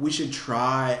we should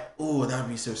try. Oh, that would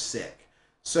be so sick.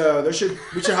 So we should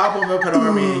hop on Moped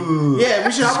Army. Yeah,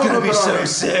 we should hop on Moped Army. It's gonna be so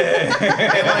sick.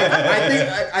 And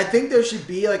I think there should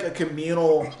be like a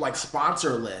communal like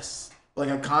sponsor list, like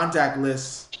a contact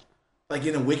list, like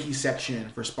in a wiki section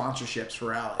for sponsorships for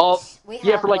rallies. Oh, We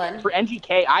yeah, have for one. for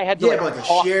NGK, I had to Yeah, but like a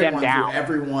talk shared them one down. for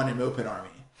everyone in Moped Army.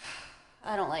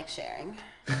 I don't like sharing.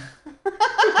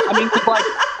 I mean, 'cause, like,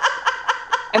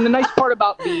 and the nice part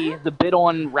about the bid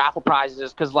on raffle prizes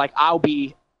is because like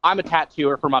I'm a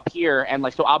tattooer from up here, and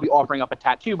like so I'll be offering up a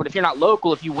tattoo. But if you're not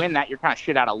local, if you win that, you're kind of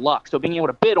shit out of luck. So being able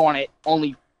to bid on it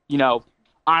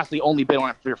honestly only bid on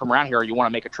it if you're from around here or you want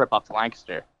to make a trip up to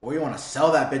Lancaster. Or you want to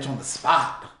sell that bitch on the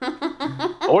spot.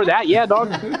 Or that, yeah,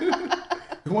 dog.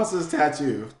 Who wants this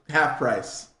tattoo? Half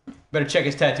price. Better check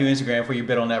his tattoo Instagram before you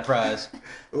bid on that prize.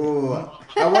 Ooh,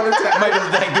 I wanted to. Might be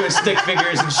like doing stick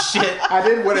figures and shit. I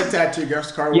did win a tattoo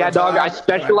gift card. Yeah, one dog. time. I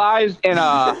specialize in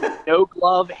no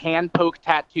glove hand poke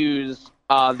tattoos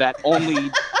that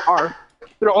only are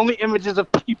they're only images of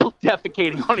people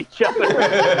defecating on each other.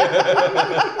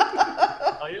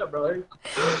 Oh yeah, brother.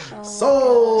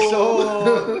 So.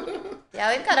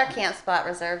 Yeah, we've got our camp spot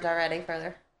reserved already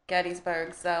for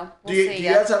Gettysburg, so we'll Do see.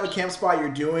 you guys have a camp spot you're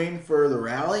doing for the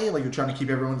rally? Like you're trying to keep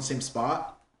everyone in the same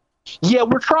spot? Yeah,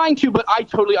 we're trying to, but I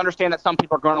totally understand that some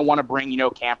people are going to want to bring,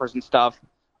 campers and stuff.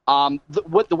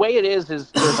 The way it is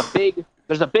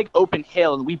there's a big open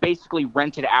hill, and we basically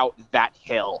rented out that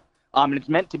hill. And it's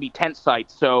meant to be tent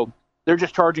sites, so they're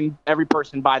just charging every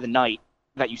person by the night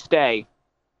that you stay.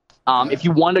 If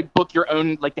you want to book your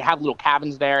own, like they have little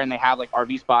cabins there, and they have like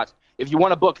RV spots. If you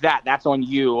want to book that, that's on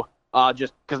you.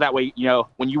 Just because that way,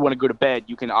 when you want to go to bed,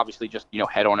 you can obviously just,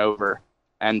 head on over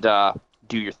and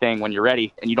do your thing when you're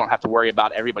ready, and you don't have to worry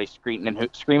about everybody screaming and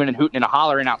hooting and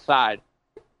hollering outside.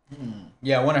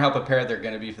 Yeah, I wonder how prepared they're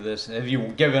going to be for this. Have you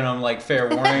given them like fair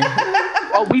warning?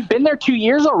 Oh, we've been there 2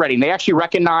 years already, and they actually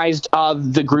recognized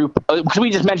the group because we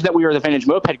just mentioned that we were the Vintage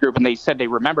Moped group, and they said they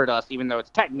remembered us, even though it's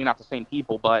technically not the same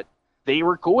people, but they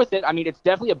were cool with it. I mean, it's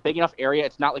definitely a big enough area.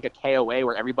 It's not like a KOA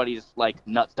where everybody's like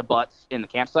nuts to butts in the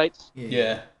campsites.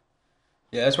 Yeah.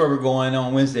 Yeah, that's where we're going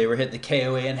on Wednesday. We're hitting the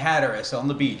KOA in Hatteras on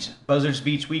the beach. Buzzards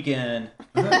Beach weekend.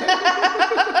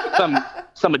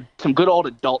 Some good old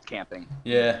adult camping.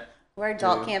 Yeah. We're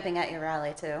adult camping at your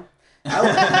rally, too.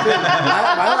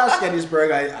 my last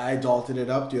Gettysburg, I adulted it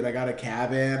up, dude. I got a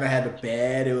cabin. I had a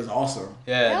bed. It was awesome.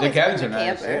 Yeah, the cabins are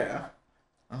nice. Yeah.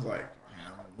 I was like,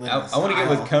 I want to get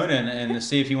with Conan and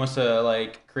see if he wants to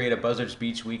like create a Buzzards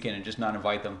Beach weekend and just not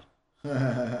invite them.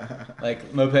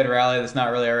 Like moped rally that's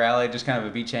not really a rally, just kind of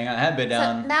a beach hangout. I had been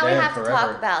down So now there we have forever. to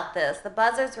talk about this. The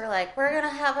Buzzards were like, we're going to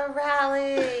have a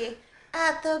rally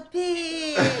at the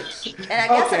beach. And I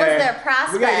guess it was their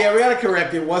prospect. We got to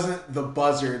correct. It wasn't the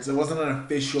Buzzards. It wasn't an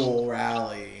official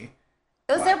rally.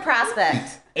 It was their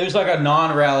prospect. It was like a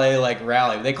non-rally, like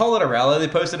rally. They call it a rally. They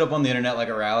posted up on the internet like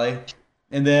a rally,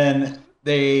 and then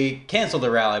they canceled the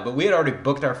rally. But we had already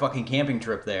booked our fucking camping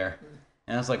trip there,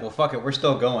 and I was like, "Well, fuck it, we're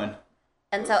still going."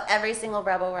 And so every single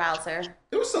Rebel Rouser.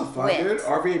 It was so fun, went. dude.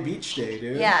 RVA Beach Day,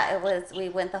 dude. Yeah, it was. We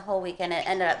went the whole weekend. It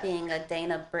ended up being a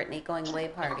Dana Brittany going away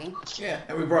party. Yeah,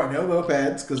 and we brought no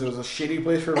mopeds because it was a shitty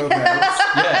place for mopeds.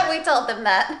 Yeah. We told them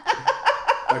that.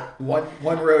 Like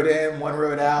one road in, one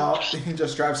road out. You can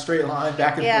just drive straight line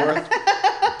back and forth.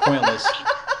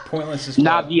 Pointless as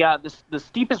Now, fuck. the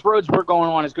steepest roads we're going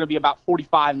on is going to be about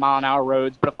 45-mile-an-hour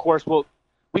roads, but of course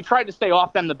we tried to stay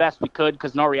off them the best we could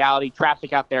because in all reality,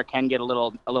 traffic out there can get a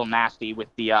little nasty with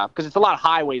the because it's a lot of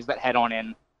highways that head on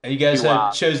in. You guys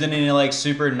have chosen any like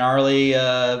super gnarly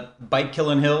bike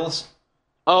killing hills?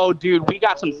 Oh, dude, we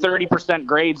got some 30%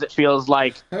 grades. It feels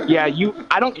like, yeah.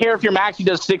 I don't care if your maxi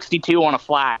does 62 on a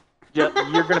flat. You're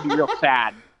gonna be real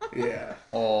sad. Yeah.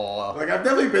 Oh. Like I've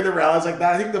definitely been to rallies like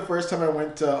that. I think the first time I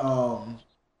went to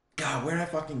God, where did I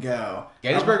fucking go?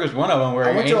 Gettysburg was one of them where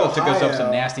I went to Angel took us up some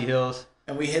Ohio. nasty hills.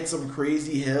 And we hit some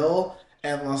crazy hill,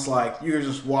 and it was like you were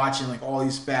just watching like all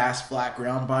these fast flat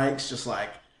ground bikes just like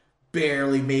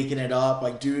barely making it up,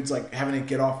 like dudes like having to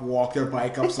get off, walk their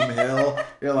bike up some hill.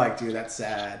 You're like, dude, that's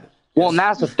sad. Well, and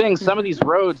that's the thing. Some of these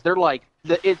roads, they're like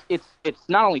it's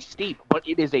not only steep, but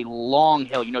it is a long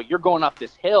hill. You know, you're going up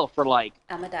this hill for like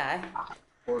I'ma die.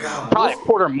 probably a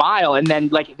quarter mile, and then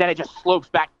it just slopes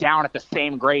back down at the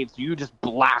same grade, so you just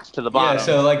blast to the bottom. Yeah,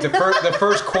 so like the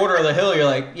first quarter of the hill, you're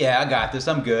like, yeah, I got this,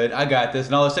 I'm good, I got this,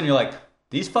 and all of a sudden you're like,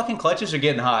 these fucking clutches are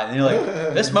getting hot, and you're like,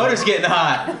 this motor's getting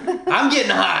hot, I'm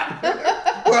getting hot,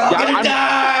 we're all gonna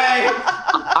die.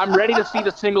 I'm ready to see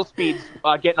the single speeds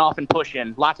getting off and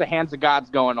pushing. Lots of hands of gods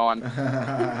going on.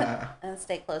 And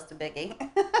stay close to Biggie.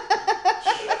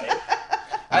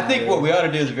 I think what we ought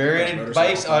to do is variant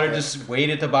bikes ought to just wait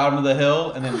at the bottom of the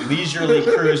hill and then leisurely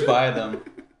cruise by them.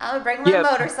 I would bring my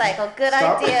motorcycle. Good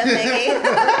idea,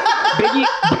 Biggie.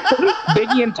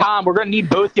 Biggie and Tom, we're gonna need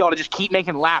both y'all to just keep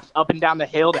making laps up and down the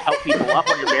hill to help people up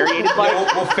on your variated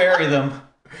bike. We'll ferry them.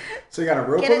 So you got a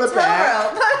rope Get on a the tow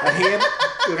back, rope. a hand.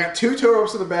 You got 2 tow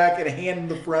ropes in the back and a hand in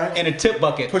the front, And a tip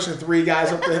bucket. pushing 3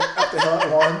 guys up the hill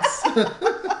at once.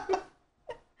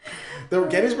 The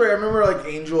Gettysburg, I remember like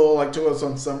Angel like took us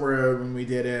on some road when we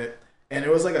did it, and it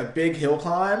was like a big hill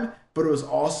climb, but it was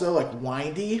also like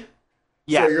windy.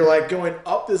 Yeah. So you're like going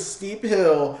up this steep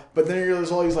hill, but then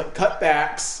there's all these like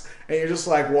cutbacks, and you're just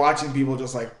like watching people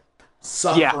just like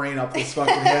suffering up this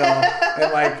fucking hill,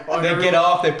 and like They get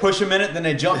off, they push a minute, then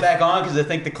they jump back on because they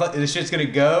think the shit's gonna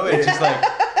go. And it's just like,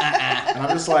 And I'm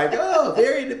just like, oh,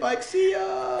 varied bike, see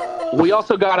ya. We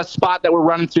also got a spot that we're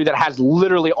running through that has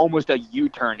literally almost a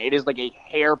U-turn. It is like a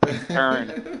hairpin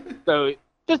turn. So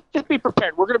just be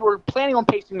prepared. We're planning on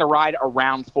pacing the ride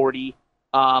around 40.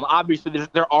 Obviously,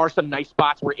 there are some nice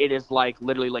spots where it is like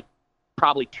literally like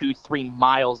probably 2-3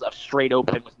 miles of straight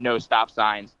open with no stop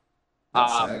signs.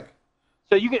 That's sick.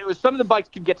 So some of the bikes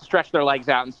could get to stretch their legs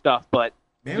out and stuff, but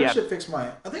Maybe I should fix my.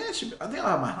 I think I'll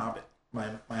have my Hobbit,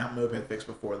 my moped fixed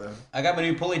before then. I got my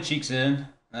new pulley cheeks in.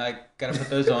 I gotta put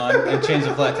those on and change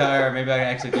the flat tire. Maybe I can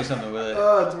actually do something with it.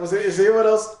 Is anyone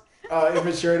else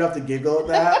immature enough to giggle at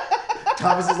that?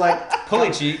 Thomas is like,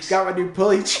 Pulley cheeks. got my new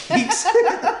pulley cheeks.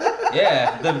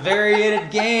 Yeah, the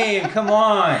variated game. Come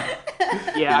on.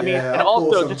 yeah, I mean, Yeah, and I'll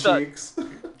pull also some just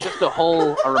cheeks.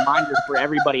 a reminder for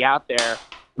everybody out there.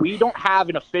 We don't have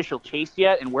an official chase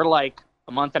yet, and we're like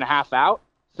a month and a half out.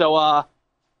 So,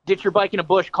 ditch your bike in a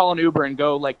bush, call an Uber, and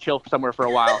go like chill somewhere for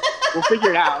a while. We'll figure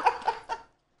it out.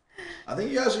 I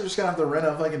think you guys are just gonna have to rent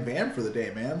a fucking van for the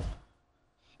day, man.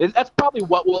 And that's probably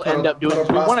what we'll end up doing. put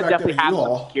a We want to prospect definitely in a have some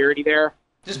U-Haul. security there.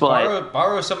 Just But-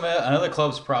 borrow another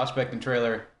club's prospect and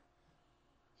trailer.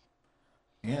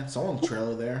 Yeah, someone's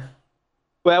trailer there.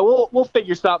 Well, we'll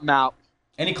figure something out.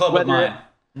 Any club but Whether-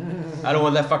 mine. I don't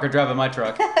want that fucker driving my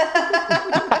truck.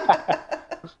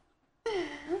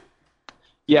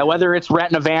 Yeah, whether it's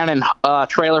renting a van and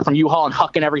trailer from U-Haul and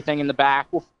hucking everything in the back,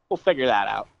 we'll figure that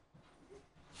out.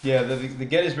 Yeah, the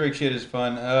Gettysburg shit is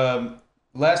fun.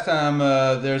 Last time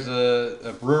there's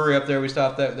a brewery up there we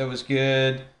stopped at that was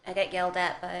good. I got yelled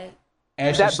at by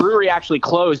that brewery actually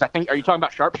closed. I think. Are you talking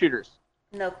about Sharpshooters?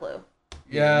 No clue.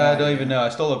 Yeah, I don't even know. I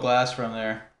stole a glass from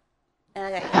there. And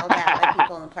I got yelled at by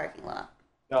people in the parking lot.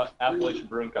 No, Appalachian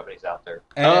Brewing Company's out there.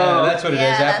 That's what it is.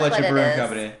 Yeah, that's what Appalachian it Brewing is.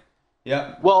 Company.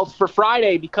 Yep. Well, for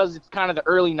Friday, because it's kind of the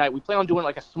early night, we plan on doing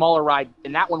like a smaller ride,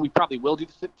 and that one we probably will do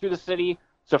through the city.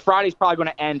 So Friday's probably going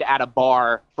to end at a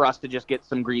bar for us to just get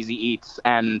some greasy eats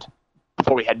and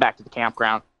before we head back to the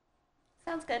campground.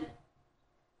 Sounds good.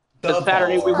 So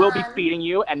Saturday we will be feeding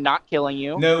you and not killing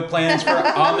you. No plans for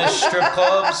Amish strip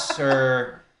clubs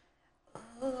or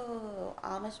Ooh,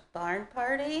 Amish barn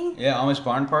party? yeah, Amish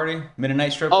barn party,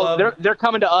 Mennonite strip Oh, club. they're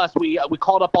coming to us. We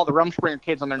called up all the Rumspringer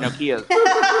kids on their Nokias.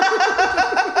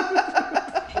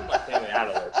 Pull my family out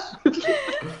of this.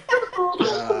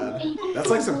 That's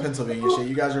like some Pennsylvania shit.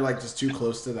 You guys are like just too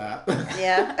close to that.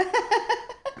 Yeah.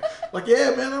 Like,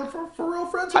 yeah, man, I'm for real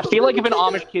friends. I feel like if an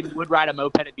Amish kid would ride a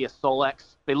moped, it'd be a Solex.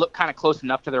 They look kind of close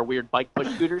enough to their weird bike push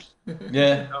scooters.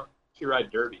 Yeah. You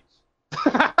ride derbies.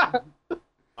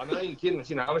 I'm not even kidding. I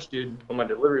seen an Amish dude on my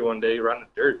delivery one day riding a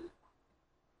derby.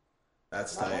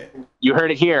 That's tight. You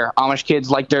heard it here. Amish kids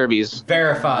like derbies.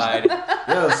 Verified.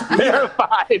 Yo,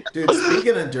 Verified. dude,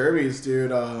 speaking of derbies,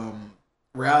 dude,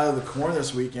 Rally of the Corn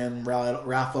this weekend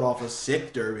raffled off a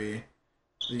sick derby.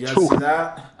 Did you guys see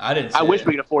that? I didn't see I wish it.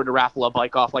 we could afford to raffle a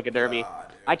bike off like a derby.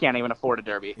 I can't even afford a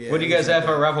derby. Yeah, What do you guys have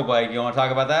for a raffle bike? You want to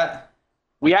talk about that?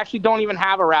 We actually don't even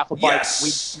have a raffle bike.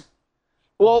 Yes.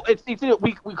 Well,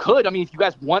 we could. I mean, if you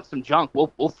guys want some junk,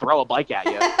 we'll throw a bike at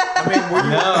you. I mean, were you,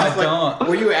 No, I like, don't.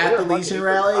 Were you at the Legion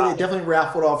rally? They definitely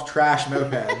raffled off trash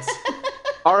mopeds.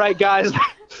 All right, guys,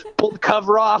 pull the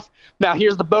cover off. Now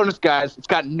here's the bonus, guys. It's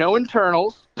got no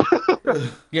internals.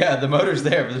 Yeah, the motor's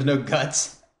there, but there's no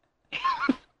guts.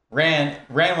 Ran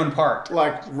when parked.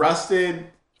 Like rusted.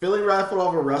 Philly raffled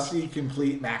off a rusty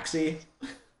complete maxi.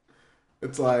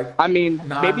 It's like, I mean,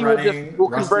 maybe non-running, we'll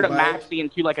convert a rusty Maxi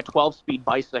into like a 12-speed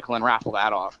bicycle and raffle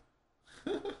that off.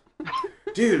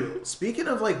 dude, speaking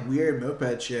of like weird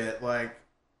moped shit, like,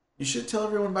 you should tell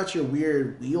everyone about your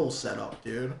weird wheel setup,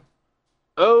 dude.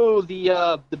 Oh, the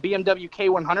BMW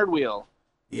K100 wheel.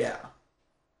 Yeah.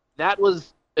 That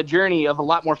was a journey of a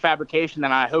lot more fabrication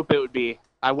than I hope it would be.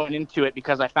 I went into it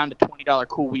because I found a $20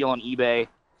 cool wheel on eBay.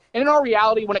 And in all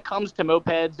reality, when it comes to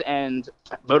mopeds and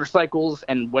motorcycles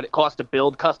and what it costs to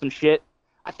build custom shit,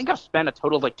 I think I've spent a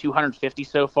total of like $250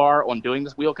 so far on doing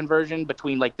this wheel conversion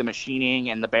between like the machining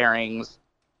and the bearings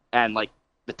and like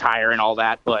the tire and all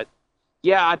that. But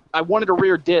yeah, I wanted a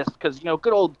rear disc because, you know,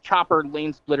 good old chopper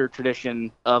lane splitter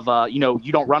tradition of, you know,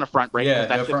 you don't run a front brake Yeah, because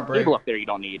that's no just front a brake. cable up there you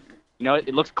don't need. You know,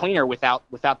 it looks cleaner without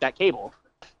that cable.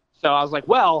 So I was like,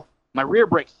 well, my rear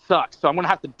brake sucks, so I'm going to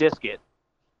have to disc it.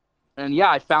 And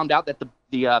yeah, I found out that the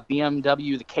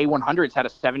BMW, the K100s had a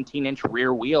 17-inch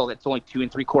rear wheel that's only 2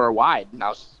 3/4 wide. And I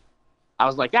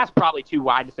was like, that's probably too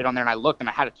wide to fit on there. And I looked, and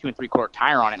I had a 2 3/4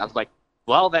 tire on it. And I was like,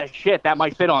 well, that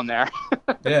might fit on there.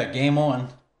 Yeah, game on.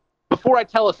 Before I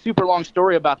tell a super long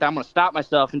story about that, I'm going to stop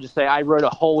myself and just say I wrote a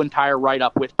whole entire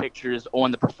write-up with pictures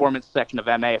on the performance section of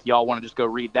MA if y'all want to just go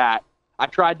read that. I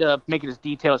tried to make it as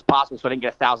detailed as possible so I didn't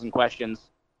get 1,000 questions.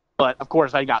 But, of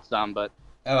course, I got some. But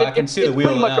Oh, I can see the it's wheel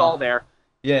pretty much now. all there.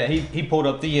 Yeah, he pulled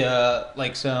up the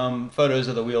like some photos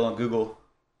of the wheel on Google.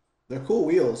 They're cool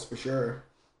wheels for sure.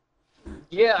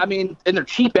 Yeah, I mean, and they're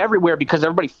cheap everywhere because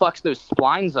everybody fucks those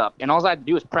splines up. And all I had to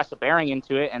do is press a bearing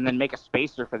into it and then make a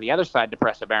spacer for the other side to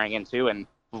press a bearing into. And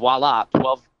voila,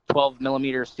 12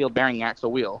 millimeter steel bearing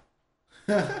axle wheel.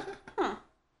 That's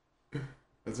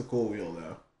a cool wheel,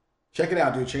 though. Check it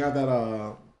out, dude. Check out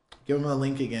that, give them a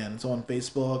link again. It's on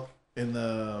Facebook in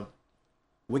the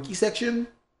wiki section.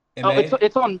 MA? Oh,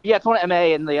 it's on MA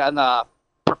in the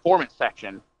performance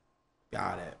section.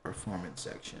 Got it. Performance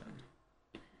section.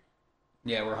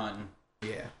 Yeah, we're hunting.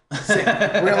 Yeah. Sick.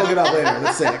 We're going to look it up later.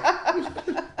 That's sick.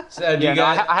 So, do Yeah, you no,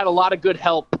 guys... I had a lot of good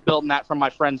help building that from my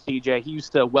friend CJ. He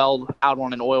used to weld out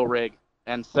on an oil rig,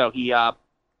 and so he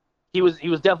was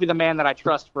definitely the man that I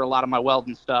trust for a lot of my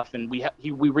welding stuff. And we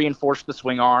reinforced the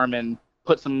swing arm and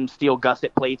put some steel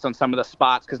gusset plates on some of the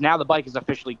spots because now the bike is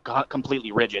officially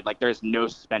completely rigid. Like there's no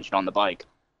suspension on the bike.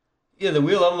 Yeah, the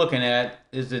wheel I'm looking at,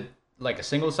 is it like a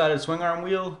single-sided swing arm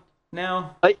wheel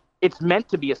now? It's meant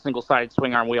to be a single-sided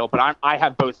swing arm wheel, but I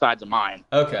have both sides of mine.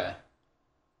 Okay.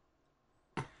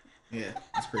 Yeah,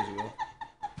 that's crazy wheel.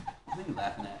 What are you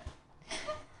laughing at?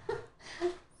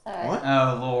 Sorry. What?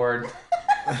 Oh, Lord.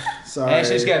 Sorry.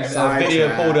 Ashley's got a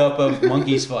video pulled up of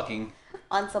monkeys fucking.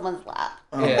 On someone's lap.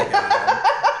 Oh, Yeah. my God.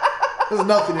 There's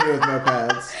nothing to do with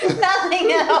mopeds.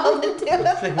 Nothing at all to do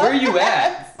with Like, where are you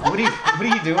at? What are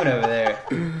you doing over there?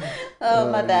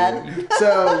 Oh, my bad.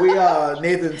 So we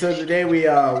Nathan, so today we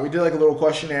did like a little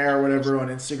questionnaire or whatever on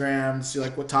Instagram to see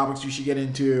like what topics you should get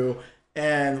into.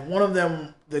 And one of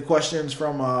them, the questions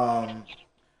from our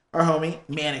homie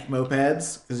Manic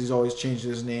Mopeds, because he's always changed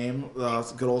his name.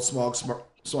 Good old Smog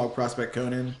Prospect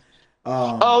Conan.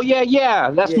 Oh yeah,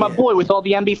 that's my boy with all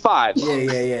the MB5s.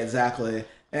 Yeah, exactly.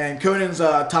 And Conan's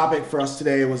topic for us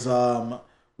today was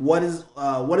what is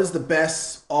the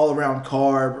best all around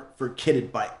carb for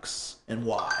kitted bikes and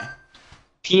why?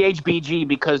 PHBG,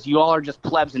 because you all are just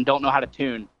plebs and don't know how to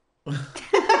tune.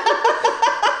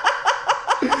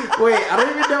 Wait, I don't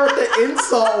even know what the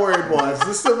insult word was.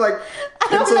 This is like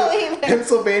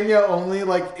Pennsylvania only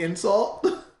like insult?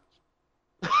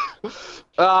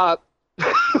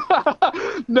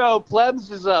 No,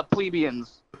 plebs is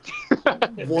plebeians.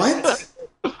 What?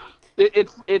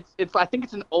 It's I think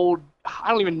it's an old,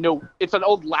 I don't even know, it's an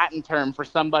old Latin term for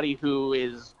somebody who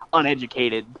is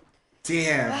uneducated.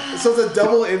 Damn. So it's a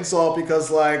double insult because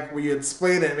like when you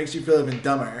explain it, it makes you feel even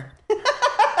dumber.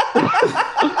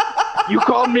 You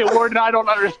called me a word and I don't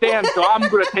understand, so I'm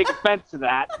going to take offense to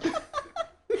that. You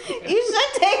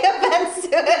should take offense to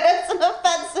it. It's an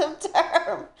offensive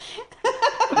term.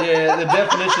 Yeah, the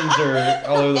definitions are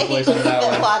all over the place on that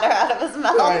one. Water out of his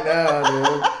mouth. I know,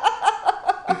 dude.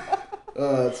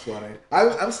 Oh, that's funny.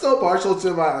 I'm still partial to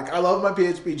I love my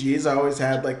PHPGs. I always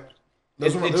had like.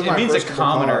 It means a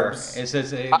commoner. It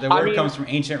says the word comes from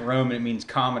ancient Rome and it means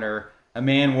commoner, a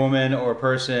man, woman, or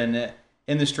person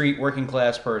in the street, working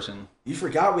class person. You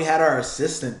forgot we had our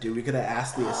assistant, dude. We could have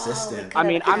asked the assistant. I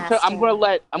mean, I'm gonna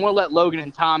let Logan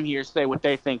and Tom here say what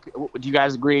they think. Do you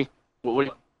guys agree?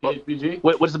 PHPG?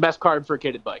 What's the best card for a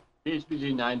kitted bike?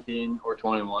 PHPG 19 or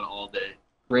 21 all day.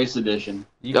 Race edition.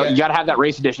 You gotta have that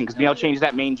race edition because they'll change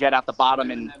that main jet out the bottom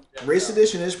and. Race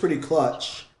edition is pretty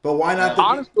clutch. But why not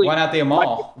why not the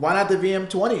Amal? Why not the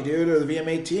VM20, dude, or the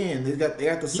VM18? They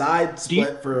got the side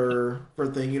split for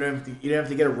thing. You don't have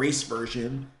to get a race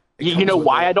version. You know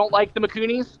why I don't like the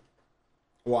Makunis?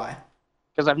 Why?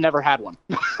 Because I've never had one.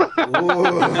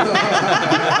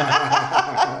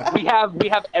 we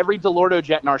have every Delorto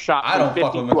jet in our shop from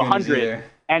 50 to 100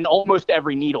 and almost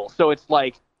every needle. So it's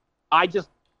like I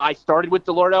started with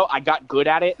Delorto, I got good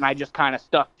at it, and I just kind of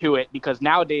stuck to it because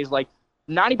nowadays, like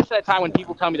 90% of the time when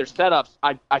people tell me their setups,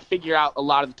 I figure out a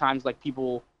lot of the times like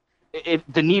people,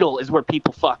 the needle is where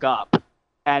people fuck up.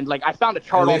 And like I found a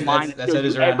chart online that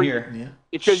shows you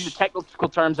it shows you the technical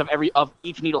terms of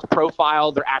each needle's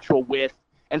profile, their actual width.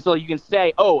 And so you can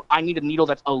say, oh, I need a needle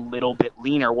that's a little bit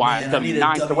leaner. Why? Man, I need a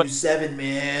W7,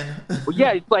 man. Well,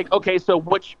 yeah, it's like, okay, so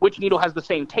which needle has the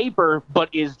same taper but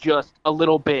is just a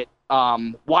little bit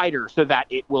wider so that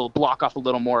it will block off a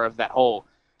little more of that hole.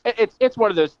 It's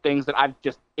one of those things that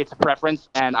it's a preference,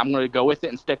 and I'm going to go with it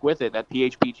and stick with it. That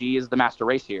PHPG is the master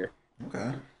race here.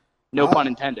 Okay. No pun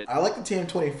intended. I like the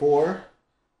TM24,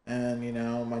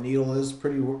 and my needle is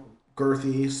pretty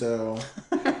girthy, so.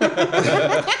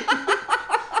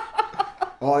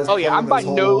 Oh yeah, I'm by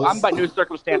no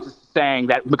circumstances saying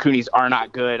that Makunis are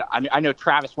not good. I know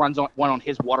Travis runs one on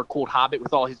his water-cooled Hobbit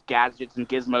with all his gadgets and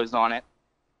gizmos on it.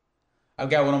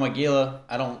 I've got one on my Gila.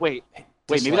 I don't. Wait,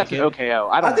 maybe that's an OKO.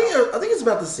 I think it's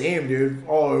about the same, dude.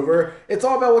 All over. It's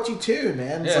all about what you tune,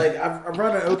 man. It's like I've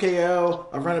run an OKO.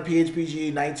 I've run a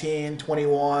PHPG 19,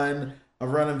 21.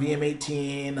 I've run a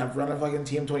VM18. I've run a fucking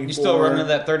TM24. You still running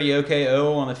that 30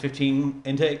 OKO on the 15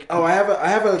 intake? Oh, I have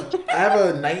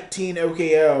a 19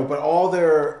 OKO, but all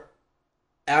their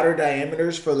outer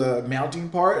diameters for the mounting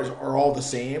part are all the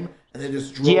same, and they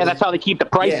just drill. Yeah, that's how they keep the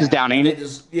prices down, ain't it?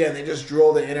 They just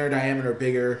drill the inner diameter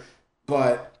bigger.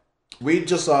 But we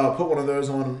just put one of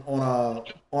those on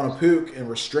a Puke and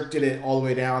restricted it all the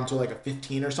way down to like a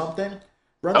 15 or something.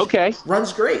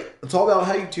 Runs great. It's all about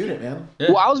how you tune it, man. Yeah.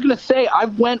 Well, I was going to say, I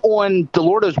went on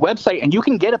Delorto's website, and you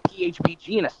can get a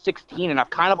PHPG in a 16, and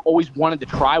I've kind of always wanted to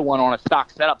try one on a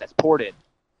stock setup that's ported.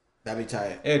 That'd be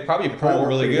tight. It'd probably pull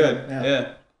really good.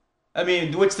 Yeah. I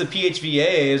mean, what's the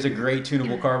PHVA is a great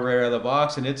tunable carburetor out of the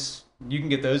box, and you can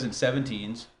get those in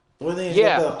 17s. The only thing is you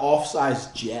have the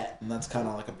off-size jet, and that's kind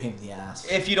of like a pain in the ass.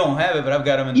 If you don't have it, but I've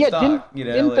got them in stock.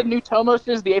 Didn't the new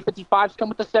Tomoses, the A55s, come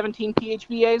with the 17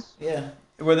 PHVAs? Yeah.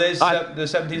 Were they the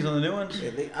 17s on the new ones?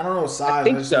 Yeah, I don't know what size. I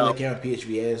think so. They came with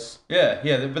PHVAs.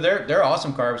 Yeah, but they're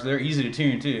awesome carbs. They're easy to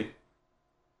tune too.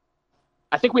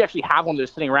 I think we actually have one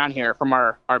that's sitting around here from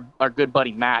our good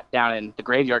buddy Matt down in the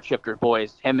Graveyard Shifter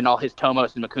boys. Him and all his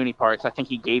Tomos and Makuni parts. I think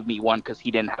he gave me one because he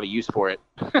didn't have a use for it.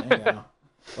 There you go.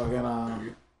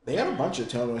 Fucking, they got a bunch of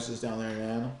Tomoses down there,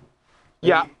 man.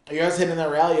 Yeah. Are you guys hitting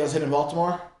that rally? You guys hitting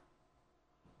Baltimore?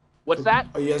 What's that?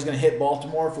 Are you guys gonna hit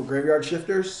Baltimore for Graveyard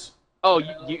Shifters? Oh,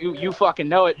 you fucking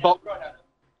know it. But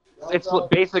it's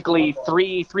basically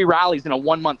three rallies in a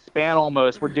 1 month span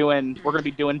almost. We're gonna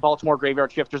be doing Baltimore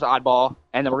Graveyard Shifters Oddball,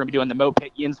 and then we're gonna be doing the Mo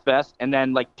Pit Yins Fest, and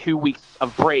then like 2 weeks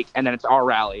of break, and then it's our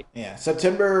rally. Yeah,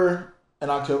 September and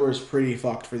October is pretty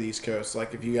fucked for the East Coast.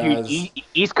 Like if you guys,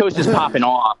 East Coast is popping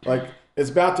off. like it's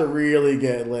about to really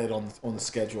get lit on the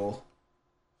schedule.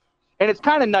 And it's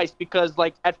kind of nice because,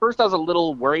 like, at first I was a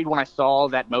little worried when I saw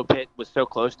that Mo Pit was so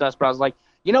close to us, but I was like,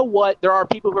 you know what? There are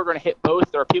people who are going to hit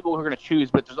both. There are people who are going to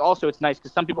choose, but there's also, it's nice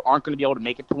because some people aren't going to be able to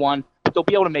make it to one, but they'll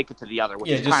be able to make it to the other,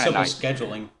 which is kind of nice. Yeah, just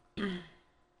simple scheduling.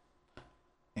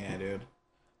 Yeah, dude.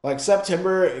 Like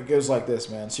September, it goes like this,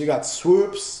 man. So you got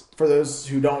swoops, for those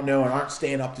who don't know and aren't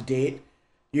staying up to date.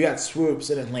 You got swoops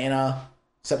in Atlanta,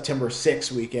 September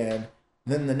 6th weekend.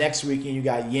 Then the next weekend, you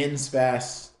got Yins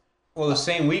Fest. Well, the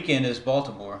same weekend as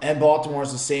Baltimore. And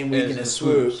Baltimore's the same weekend as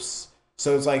swoops.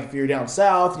 So it's like if you're down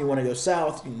south and you want to go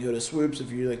south, you can go to swoops.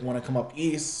 If you like want to come up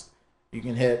east, you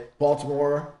can hit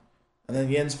Baltimore. And then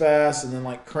Yins Fest, and then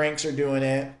like Cranks are doing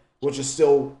it, which is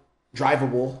still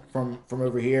drivable from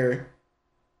over here.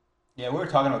 Yeah, we were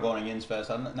talking about going to Yins Fest.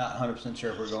 I'm not 100%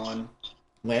 sure if we're going.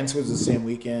 Lancewood's the same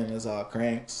weekend as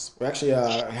Cranks. We actually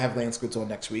have Lancewood's on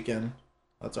next weekend.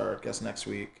 That's our guess next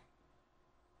week.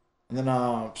 And then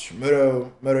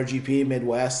MotoGP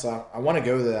Midwest. I want to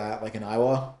go to that, like in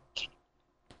Iowa.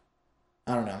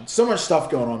 I don't know. So much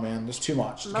stuff going on, man. There's too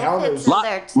much. Calendars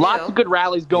there too. Lots of good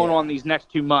rallies going on these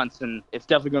next 2 months, and it's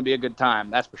definitely going to be a good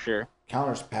time. That's for sure.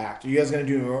 Calendar's packed. Are you guys going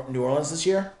to do New Orleans this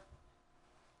year?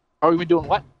 Are we doing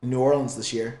what? New Orleans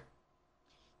this year.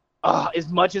 As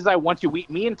much as I want to,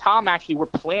 me and Tom actually were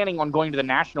planning on going to the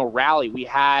national rally.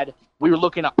 We were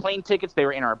looking up plane tickets. They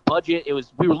were in our budget.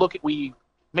 We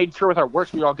made sure with our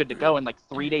works we were all good to go, and like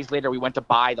 3 days later we went to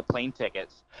buy the plane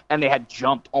tickets, and they had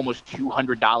jumped almost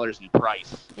 $200 in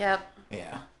price. Yep.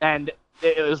 Yeah. And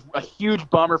it was a huge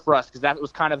bummer for us because that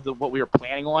was kind of what we were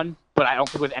planning on, but I don't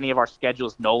think with any of our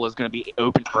schedules NOLA is going to be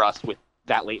open for us with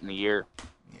that late in the year.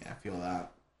 Yeah, I feel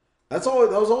that. That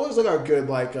was always like a good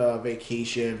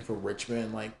vacation for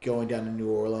Richmond, like going down to New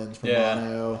Orleans from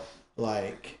Mono,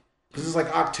 like because it's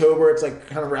like October, it's like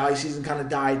kind of rally season kind of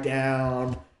died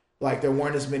down. Like there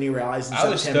weren't as many rallies in September.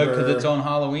 I was stoked because it's on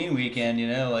Halloween weekend, you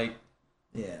know, like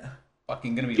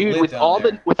fucking gonna be lit with down all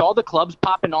there. with all the clubs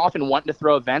popping off and wanting to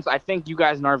throw events. I think you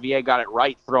guys in RVA got it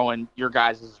right, throwing your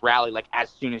guys' rally like as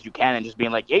soon as you can and just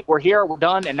being like, "Hey, we're here, we're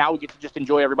done, and now we get to just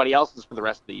enjoy everybody else's for the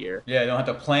rest of the year." Yeah, you don't have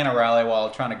to plan a rally while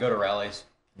trying to go to rallies.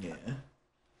 Yeah.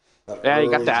 Yeah, you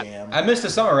got that. Jam. I missed the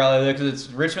summer rally though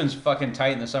because Richmond's fucking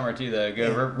tight in the summer too. Though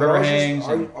river hangs.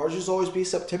 Ours just always be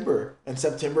September, and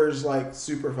September's like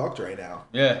super fucked right now.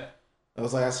 Yeah. I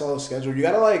was like, I saw the schedule. You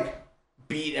gotta like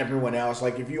beat everyone else.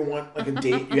 Like if you want like a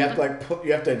date, you have to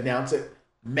you have to announce it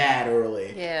mad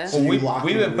early. Yeah. So Well,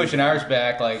 we've been pushing ours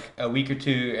back like a week or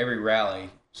two every rally.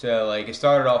 So like it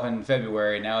started off in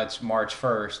February. Now it's March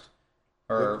 1st,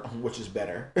 which is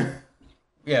better.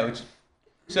 Yeah.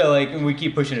 So like we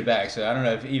keep pushing it back. So I don't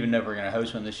know if we're gonna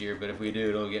host one this year, but if we do,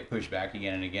 it'll get pushed back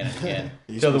again and again and again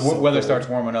until the weather starts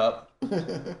warming up.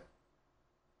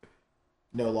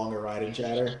 No longer riding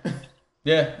chatter.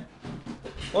 Yeah.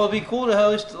 Well, it'd be cool to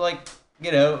host like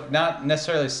not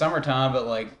necessarily summertime, but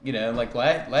like like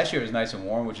last year was nice and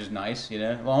warm, which is nice.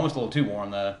 Well, almost a little too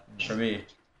warm though for me.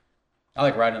 I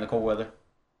like riding in the cold weather.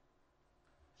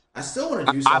 I still want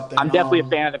to do something. I'm definitely a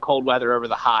fan of the cold weather over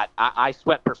the hot. I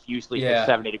sweat profusely if it's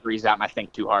 70 degrees out and I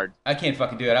think too hard. I can't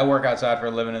fucking do it. I work outside for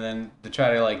a living, and then to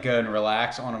try to like go and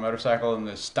relax on a motorcycle in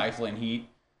the stifling heat,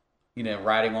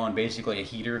 riding on basically a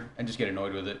heater, I just get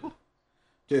annoyed with it.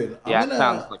 Dude, it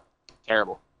sounds like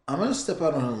terrible. I'm gonna step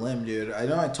out on a limb, dude. I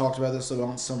know I talked about this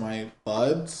about some of my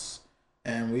buds,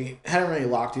 and we hadn't really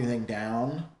locked anything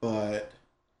down, but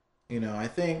I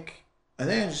think I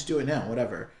just do it now.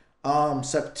 Whatever.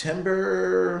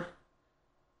 September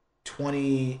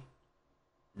 29th.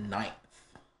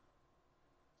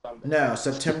 No,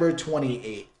 September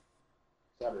 28th.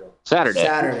 Saturday,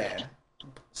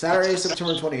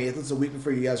 September 28th. It's a week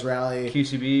before you guys rally.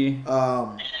 QCB.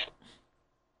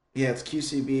 Yeah, it's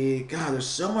QCB. God, there's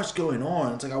so much going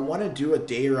on. It's like I want to do a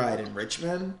day ride in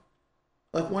Richmond.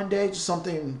 Like one day, just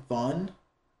something fun.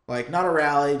 Like not a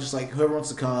rally, just like whoever wants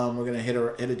to come, we're gonna hit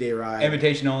a day ride.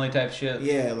 Invitation only type shit.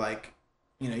 Yeah, like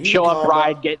you show up,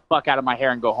 ride, get fuck out of my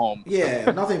hair, and go home.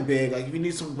 Yeah, nothing big. Like if you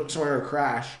need somewhere to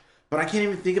crash, but I can't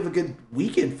even think of a good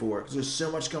weekend for it because there's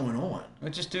so much going on. Well,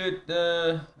 just do it.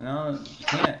 No, you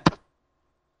can't.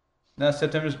 No,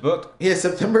 September's booked. Yeah,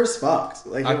 September's fucked.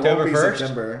 Like October 1st.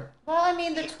 September. Well, I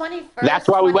mean the 21st. That's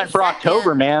why we went for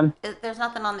October, man. There's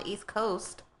nothing on the East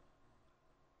Coast.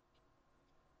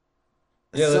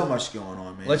 There's Yeah, so much going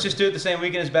on, man. Let's just do it the same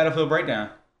weekend as Battlefield Breakdown.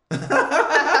 The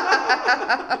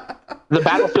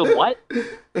Battlefield what?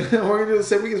 We're gonna do the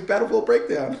same week as Battlefield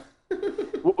Breakdown.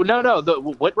 No.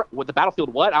 The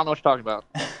Battlefield what? I don't know what you're talking about.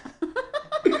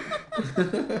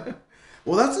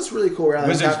 Well, that's this really cool rally.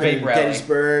 Wizards It's happening Vape in Rally.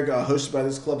 Gettysburg, hosted by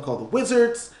this club called the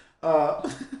Wizards. Yeah,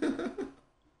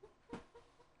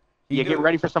 get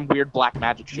ready for some weird black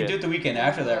magic You do shit. it the weekend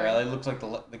after that rally. It looks like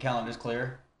the calendar's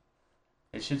clear.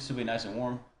 It should still be nice and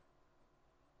warm.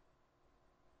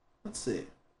 Let's see.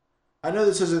 I know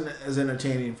this isn't as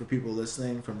entertaining for people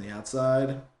listening from the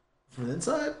outside. From the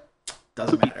inside,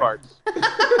 doesn't Poopy matter. farts.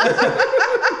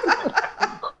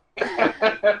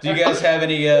 Do you guys have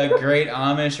any great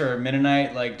Amish or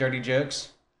Mennonite like dirty jokes?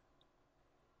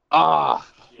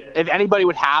 If anybody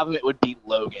would have him, it would be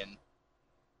Logan.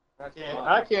 I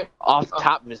can't. Off the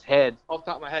top of his head. Off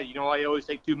the top of my head, you know why you always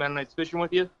take 2 Mennonites fishing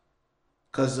with you?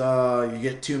 Because you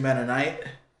get 2 men a night.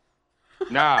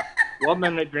 Nah. One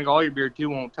Mennonite drink all your beer, 2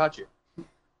 won't touch it.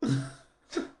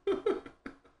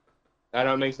 That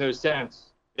don't makes no sense.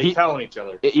 They telling each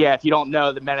other. Yeah, if you don't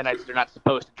know, the Mennonites are not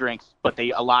supposed to drink, but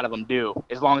a lot of them do,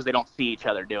 as long as they don't see each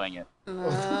other doing it.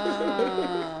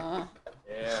 Oh.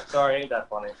 Yeah, sorry, ain't that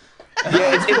funny.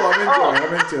 Yeah, it's cool.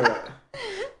 I'm into it.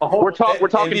 We're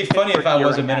talking. It'd be funny if I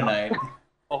was a Mennonite.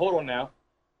 Oh, hold on now.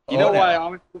 You Hold know why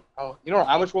on. Amish? Oh, you know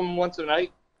how much woman wants a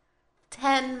night?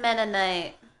 10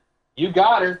 Mennonite. You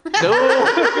got her.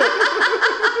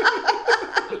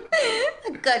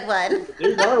 Good one.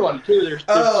 There's another one too. There's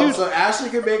two. So Ashley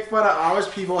can make fun of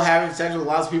Amish people having sex with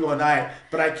lots of people a night,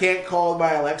 but I can't call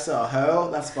my Alexa a hoe?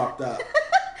 That's fucked up.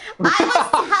 I was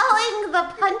telling the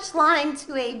punchline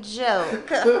to a joke.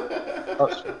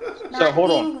 Not hold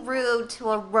being rude to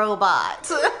a robot.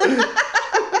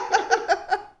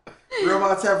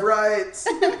 Robots have rights.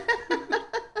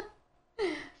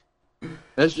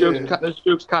 This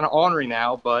joke's kind of ornery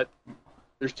now, but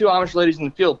there's 2 Amish ladies in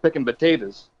the field picking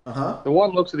potatoes. Uh-huh. The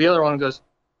one looks at the other one and goes,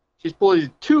 she's pulling these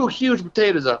 2 huge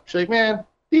potatoes up. She's like, man,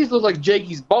 these look like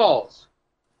Jakey's balls.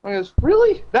 I goes,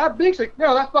 really? That big? She's like,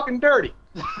 no, that's fucking dirty.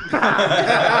 Oh,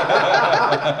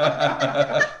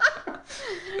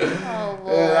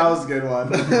 Lord. Yeah, that was a good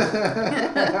one.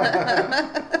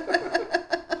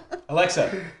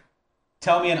 Alexa,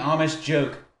 tell me an Amish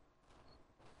joke.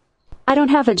 I don't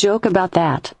have a joke about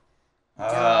that.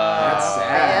 That's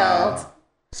sad. Failed.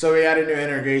 So we added new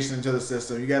integration into the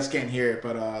system. You guys can't hear it,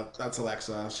 but that's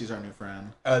Alexa. She's our new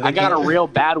friend. I got a real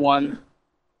bad one.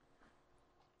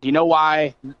 Do you know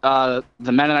why the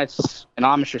Mennonites and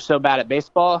Amish are so bad at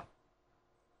baseball?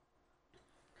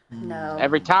 No.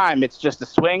 Every time, it's just a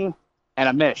swing and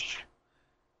a miss.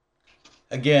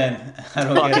 Again, I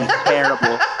don't Fucking get it.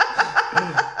 terrible.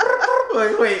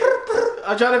 Wait.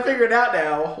 I'm trying to figure it out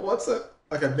now. What's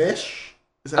like a mish?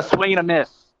 Is A that swing and a miss.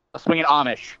 A swing and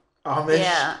Amish. Amish?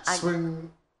 Yeah,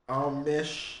 Swing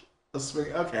Amish. A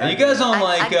swing. Okay. Are you guys on I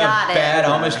like got it.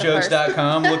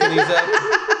 badamishjokes.com looking these up?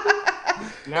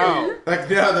 No. Like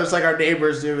no, there's like our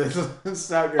neighbors do this.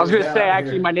 It's not I was going to down say, here.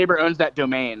 actually, my neighbor owns that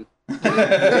domain. Ooh,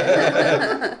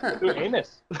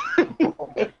 anus.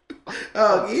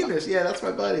 Oh, Enos. Yeah, that's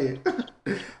my buddy.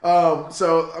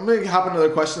 So I'm gonna hop into the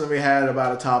question that we had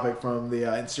about a topic from the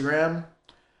Instagram.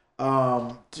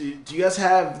 Do you guys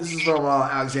have? This is from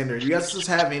Alexander. Do you guys just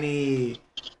have any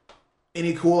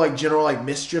cool like general like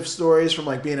mischief stories from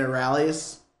like being at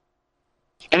rallies?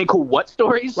 Any cool what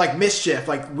stories? Like mischief,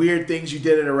 like weird things you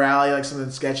did at a rally, like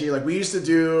something sketchy. Like we used to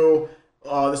do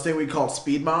this thing we called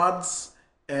speed mods,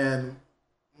 and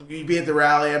you'd be at the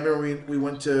rally. I remember we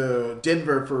went to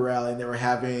Denver for a rally, and they were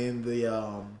having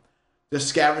the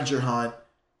scavenger hunt.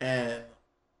 And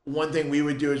one thing we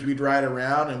would do is we'd ride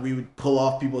around and we would pull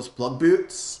off people's plug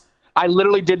boots. I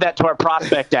literally did that to our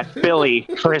prospect at Philly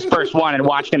for his first one and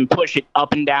watched him push it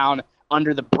up and down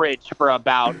under the bridge for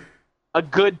about a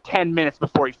good 10 minutes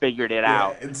before he figured it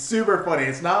out. It's super funny.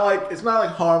 It's not like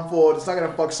harmful. It's not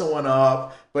gonna fuck someone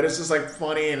up, but it's just like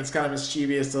funny and it's kind of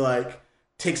mischievous to like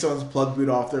take someone's plug boot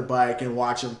off their bike and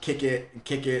watch them kick it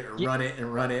or run it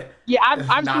and run it. Yeah, I've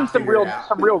Not seen some figure it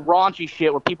real out. raunchy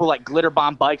shit where people like glitter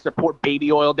bomb bikes or pour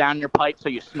baby oil down your pipe so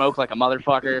you smoke like a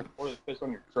motherfucker. Or the piss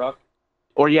on your truck.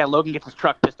 Or yeah, Logan gets his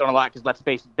truck pissed on a lot because let's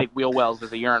face it, big wheel wells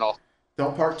is a urinal.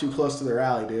 Don't park too close to the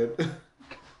rally, dude.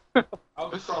 I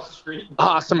was across the street.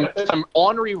 Some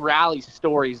ornery rally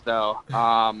stories though. Who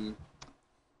got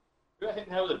hit in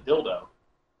the head with a dildo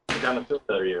down the field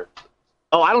the other year?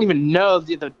 Oh, I don't even know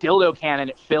the dildo cannon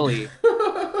at Philly.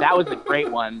 That was a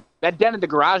great one. That dented the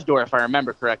garage door, if I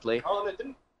remember correctly. Oh,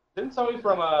 and didn't somebody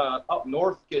from up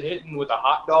north get hit with a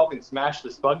hot dog and smash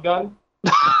the spud gun?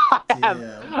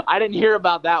 Yeah. I didn't hear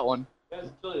about that one. That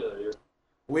was in Philly the other year.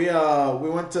 We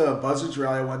went to Buzzards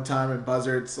Rally one time, and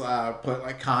Buzzards put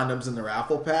like condoms in the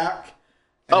raffle pack.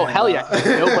 Oh, And, hell yeah.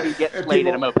 Nobody gets and laid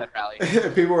at a moped rally.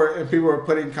 People were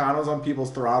putting condoms on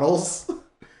people's throttles.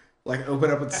 Like open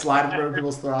up and slide them over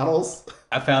people's throttles.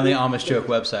 I found the Amish joke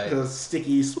website. The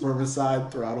sticky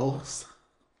spermicide throttles.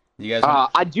 You guys?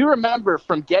 I do remember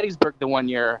from Gettysburg the one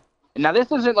year. Now,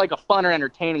 this isn't like a fun or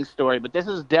entertaining story, but this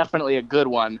is definitely a good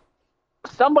one.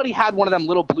 Somebody had one of them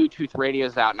little Bluetooth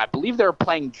radios out, and I believe they were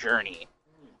playing Journey.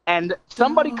 And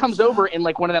somebody comes over in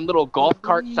like one of them little golf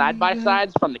cart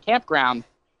side-by-sides from the campground,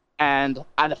 and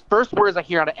the first words I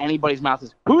hear out of anybody's mouth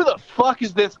is, "Who the fuck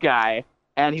is this guy?"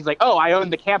 And he's like, "Oh, I own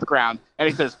the campground." And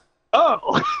he says,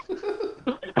 "Oh."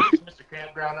 Mr.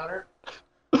 Campground owner.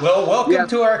 Well, welcome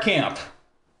to our camp.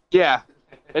 Yeah.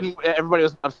 And everybody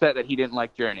was upset that he didn't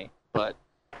like Journey, but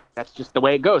that's just the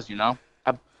way it goes, you know?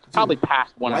 I probably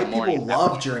passed one in the White morning. people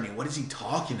love Journey. What is he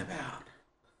talking about?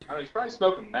 Oh, he's probably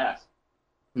smoking meth.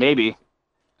 Maybe.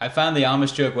 I found the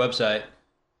Amish joke website.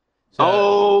 So,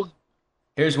 Oh,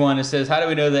 here's one. It says, "How do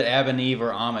we know that Ab and Eve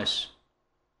are Amish?" It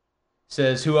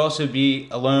says, "Who else would be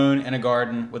alone in a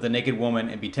garden with a naked woman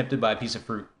and be tempted by a piece of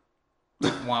fruit?"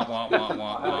 Wah, wah, wah,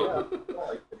 wah,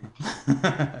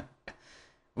 wah.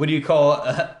 What do you call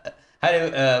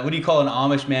what do you call an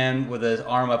Amish man with his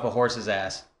arm up a horse's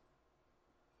ass?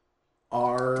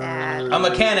 Dad. A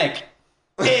mechanic.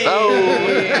 Hey!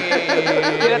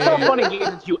 yeah, that's so funny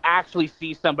because you actually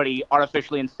see somebody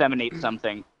artificially inseminate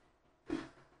something.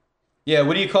 Yeah,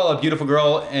 what do you call a beautiful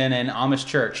girl in an Amish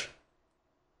church?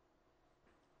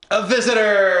 A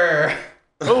visitor.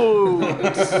 Ooh.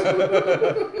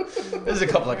 There's a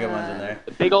couple of good ones in there.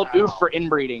 Big old oof for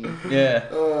inbreeding.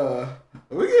 Yeah.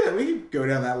 We could go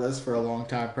down that list for a long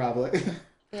time, probably.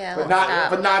 Yeah, but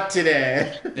not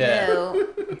today. Yeah. No.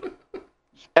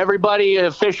 Everybody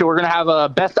official, we're going to have a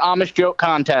best Amish joke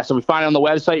contest. If we find it on the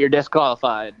website, you're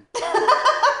disqualified.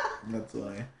 That's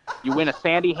funny. You win a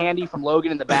Sandy Handy from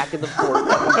Logan in the back of the fort.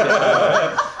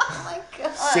 Oh my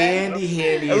god. Sandy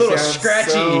Handy A little sounds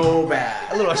scratchy. so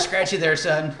bad. A little scratchy there,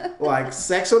 son. Like,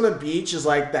 sex on the beach is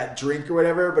like that drink or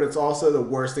whatever, but it's also the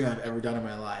worst thing I've ever done in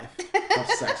my life. Have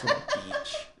sex on the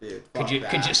beach. Dude, fuck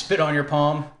Could you spit on your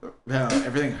palm? No,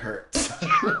 everything hurts.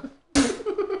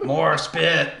 More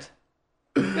spit.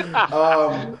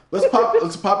 Let's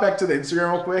pop back to the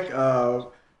Instagram real quick.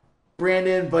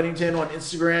 Brandon Buddington on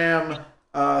Instagram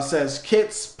says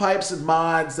kits, pipes, and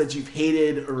mods that you've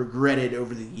hated or regretted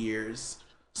over the years.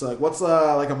 So like, what's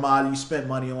like a mod you spent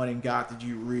money on and got that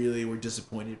you really were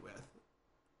disappointed with?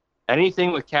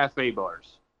 Anything with cafe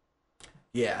bars.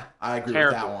 Yeah, I agree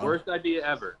Terrible. with that one. Worst idea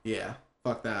ever. Yeah,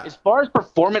 fuck that. As far as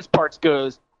performance parts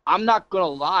goes, I'm not going to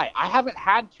lie. I haven't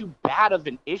had too bad of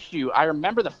an issue. I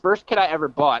remember the first kit I ever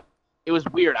bought. It was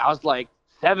weird. I was like,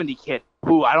 70 kit.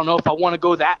 Ooh, I don't know if I want to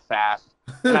go that fast.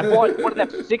 And I bought one of them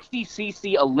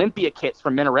 60cc Olympia kits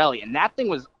from Minarelli, and that thing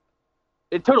was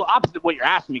the total opposite of what you're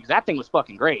asking me, because that thing was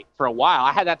fucking great for a while.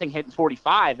 I had that thing hitting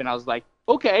 45, and I was like,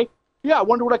 okay, yeah, I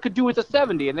wonder what I could do with a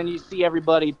 70. And then you see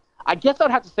everybody. I guess I'd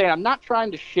have to say I'm not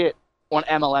trying to shit on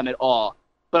MLM at all,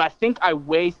 but I think I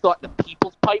thought the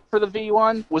People's Pipe for the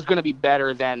V1 was going to be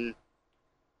better than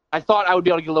I thought. I would be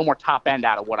able to get a little more top end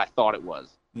out of what I thought it was.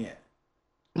 Yeah.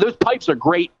 Those pipes are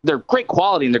great. They're great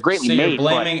quality and they're greatly So made. you're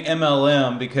blaming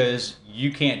MLM because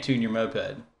you can't tune your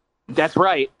moped. That's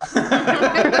right.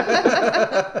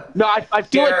 No, I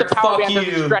feel Derek, like the power fuck band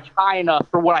doesn't you. stretch high enough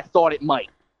for what I thought it might.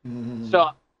 Mm-hmm. So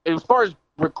as far as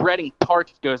regretting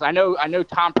parts goes, I know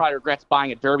Tom probably regrets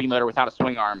buying a derby motor without a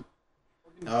swing arm.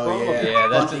 Oh yeah, Yeah,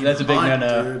 that's a big Fucking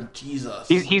no-no. dude. Jesus.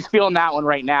 He's feeling that one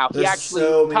right now. There's he actually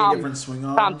so many Tom, different swing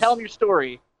arms. Tom, tell him your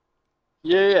story.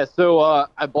 Yeah. So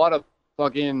I bought a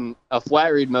flat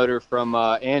reed motor from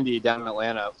Andy down in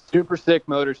Atlanta. Super sick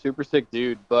motor, super sick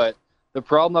dude. But the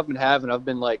problem I've been having, I've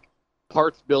been like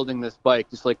parts building this bike,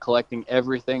 just like collecting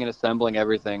everything and assembling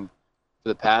everything for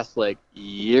the past like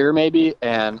year maybe,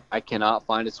 and I cannot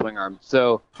find a swing arm.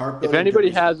 So if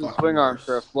anybody has a swing arm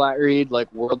for a flat reed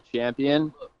like world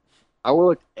champion, I will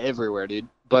look everywhere, dude.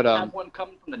 But Have one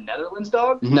coming from the Netherlands,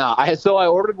 dog? no, I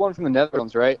ordered one from the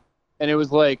Netherlands, right? And it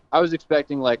was like, I was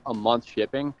expecting like a month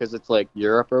shipping because it's like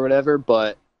Europe or whatever,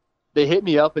 but they hit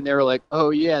me up and they were like,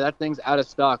 oh yeah, that thing's out of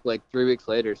stock like 3 weeks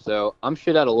later. So I'm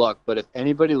shit out of luck. But if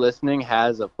anybody listening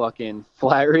has a fucking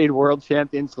flat reed world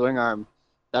champion swing arm,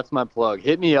 that's my plug.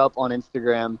 Hit me up on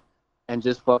Instagram and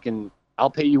just fucking, I'll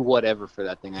pay you whatever for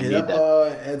that thing. I Hit need up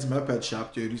that. Ed's Moped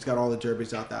Shop, dude. He's got all the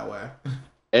derbies out that way.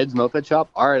 Ed's Moped Shop?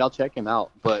 All right, I'll check him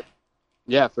out. But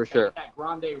yeah, for sure. That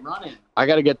Grande running. I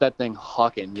got to get that thing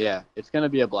hucking. Yeah, it's going to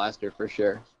be a blaster for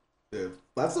sure. Dude,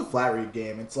 that's the flat reed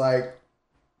game. It's like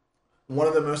one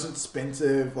of the most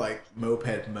expensive like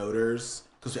moped motors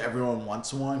because everyone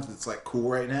wants one because it's like cool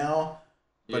right now.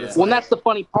 But it's Well, and like, that's the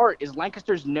funny part is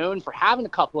Lancaster's known for having a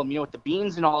couple of them. You know, with the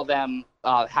Beans and all of them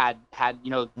had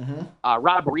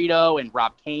Rob Burrito and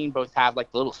Rob Kane both have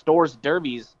like the little stores,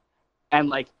 derbies, and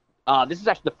like this is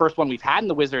actually the first one we've had in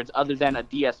the Wizards other than a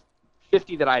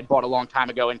DS50 that I had bought a long time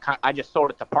ago, and I just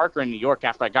sold it to Parker in New York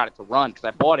after I got it to run because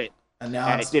I bought it and now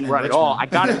and it's it didn't in run at all. I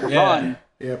Richmond. got it to run.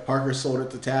 Yeah, Parker sold it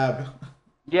to Tab.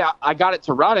 Yeah, I got it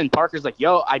to run, and Parker's like,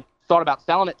 yo, I thought about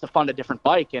selling it to fund a different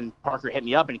bike, and Parker hit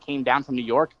me up, and he came down from New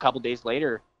York a couple days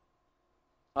later.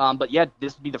 But yeah,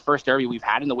 this would be the first derby we've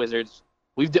had in the Wizards.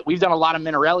 We've done a lot of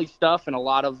Minarelli stuff and a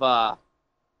lot of a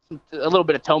little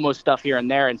bit of Tomo stuff here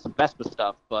and there, and some Vespa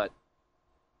stuff. But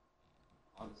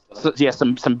so, yeah,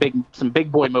 some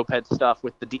big boy moped stuff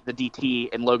with the DT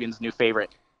and Logan's new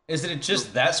favorite. Is it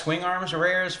just that swing arms are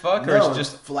rare as fuck, or No, is it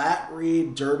just flat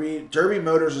reed derby? Derby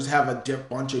motors just have a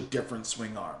bunch of different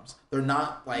swing arms. They're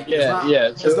not like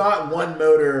it's not one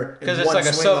motor because it's like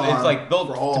a sub? It's like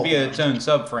built to be its own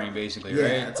subframe, basically, yeah,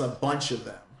 right? it's a bunch of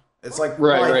them. It's like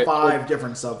Right. 5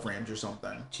 different subframes or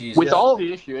something. Jesus. With all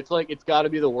the issue, it's like it's got to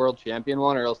be the world champion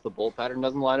one, or else the bolt pattern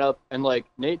doesn't line up. And like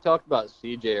Nate talked about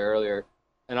CJ earlier,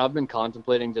 and I've been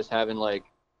contemplating just having like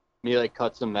me like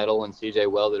cut some metal and CJ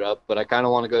weld it up, but I kind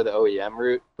of want to go the OEM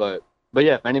route. But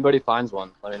yeah, if anybody finds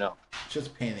one, let me know. It's just a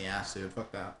pain in the ass, dude.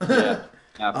 Fuck that. Yeah.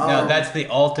 No, that's the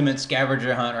ultimate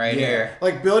scavenger hunt right here.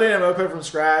 Like building a moped from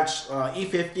scratch,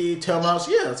 E50, Tomos,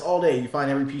 yeah, that's all day. You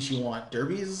find every piece you want.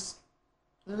 Derbies,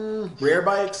 rare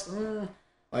bikes,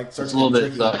 like starts It's a little getting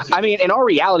bit tricky. sucks. I mean, in all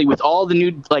reality, with all the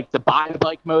new like the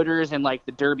bike motors and like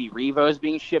the Derby Revos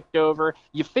being shipped over,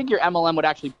 you figure MLM would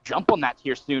actually jump on that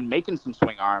here soon, making some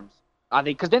swing arms.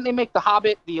 Because didn't they make the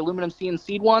Hobbit, the aluminum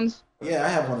CNC'd ones? Yeah, I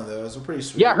have one of those. They're pretty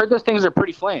sweet. Yeah, I heard those things are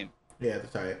pretty flame. Yeah,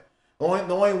 they're tight. The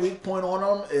only weak point on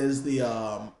them is the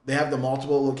they have the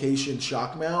multiple location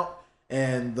shock mount,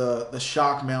 and the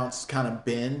shock mounts kind of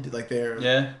bend. Like they're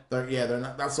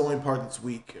not. That's the only part that's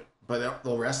weak. But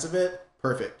the rest of it,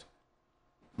 perfect.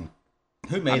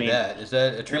 Who made that? Is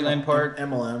that a Treeline part?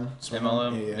 MLM.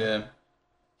 MLM. Yeah.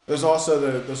 There's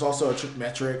also a trick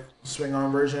metric swing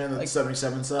arm version that's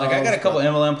 77 cells. Like I got a couple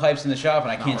MLM pipes in the shop,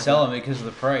 and I can't sell them because of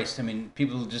the price. I mean,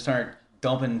 people just aren't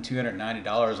dumping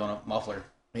 $290 on a muffler.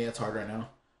 Yeah, it's hard right now.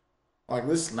 Like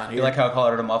this is not here. You like how I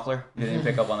call it a muffler? You didn't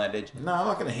pick up on that, did you? No, I'm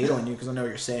not gonna hate on you because I know what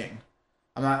you're saying.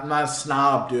 I'm not a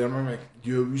snob, dude. I'm like,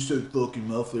 yo, you said fucking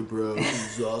muffler, bro.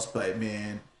 It's exhaust pipe,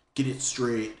 man. Get it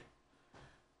straight.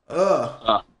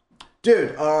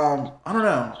 Dude. I don't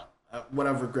know what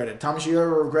I've regretted. Thomas, you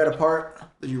ever regret a part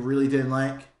that you really didn't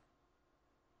like?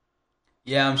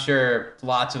 Yeah, I'm sure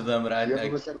lots of them, but I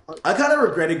kind of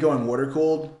regretted going water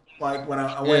cooled. Like when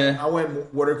I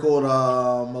went water cooled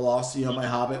Malossi on my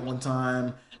Hobbit one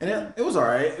time, and it was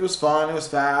alright. It was fun. It was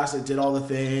fast. It did all the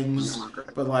things,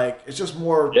 but like it's just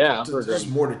more. Just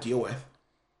more to deal with.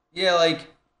 Yeah, like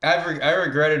I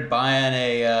regretted buying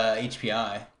a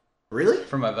HPI. Really?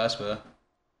 For my Vespa.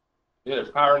 Yeah, there's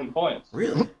power in the points.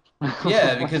 Really?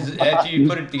 Yeah, because after you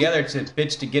put it together, it's a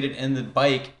bitch to get it in the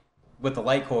bike with the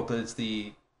light coil because it's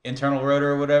the internal rotor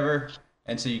or whatever,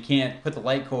 and so you can't put the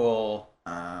light coil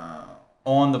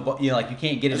on the like you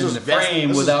can't get it in the frame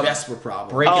without Vespa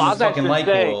problem. breaking the fucking light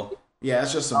coil. Yeah,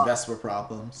 it's just some Vespa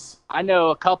problems. I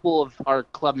know a couple of our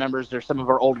club members or some of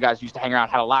our old guys who used to hang around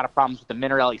had a lot of problems with the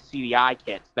Minarelli CDI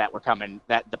kits that were coming,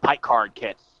 the pipe card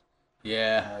kits.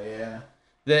 Yeah.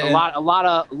 Yeah. A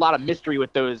lot of mystery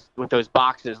with those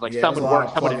boxes. Like some would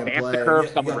work, some would advance the curve,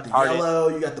 some would retard it. You got the yellow,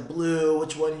 you got the blue.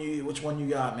 Which one you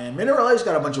got, man? Minarelli's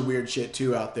got a bunch of weird shit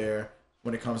too out there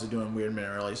when it comes to doing weird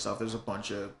Minarelli stuff. There's a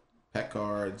bunch of pet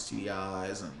cards,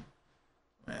 CDIs, and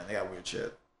man, they got weird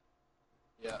shit.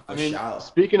 Yeah, I mean,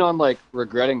 speaking on like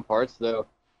regretting parts though,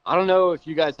 I don't know if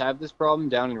you guys have this problem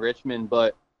down in Richmond,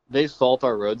 but they salt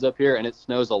our roads up here and it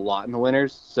snows a lot in the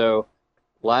winters. So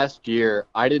last year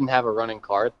I didn't have a running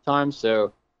car at the time,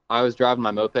 so I was driving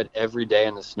my moped every day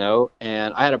in the snow,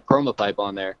 and I had a Proma pipe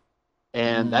on there,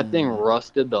 and that thing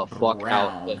rusted the fuck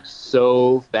out like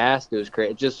so fast. It was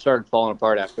crazy. It just started falling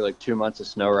apart after like 2 months of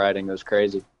snow riding. It was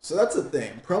crazy. So that's the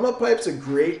thing. Proma pipe's a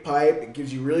great pipe. It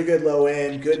gives you really good low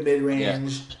end, good mid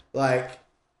range. Yeah.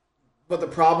 But the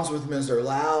problems with them is they're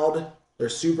loud. They're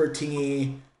super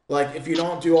tingy. Like if you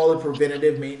don't do all the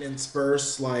preventative maintenance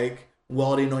first, like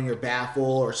welding on your baffle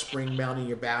or spring mounting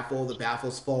your baffle, the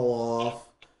baffles fall off.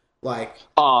 Like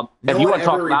no one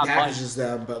ever repackages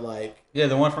them, but like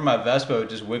the one from my Vespa would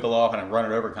just wiggle off and I'd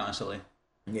run it over constantly.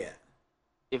 Yeah.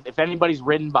 If anybody's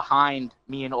ridden behind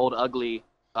me and Old Ugly,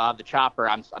 the chopper,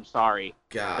 I'm sorry.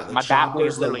 God, my baffle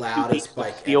is literally 2 pieces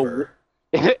of steel.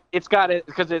 it's got it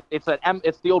because it's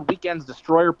the old Weekends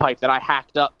Destroyer pipe that I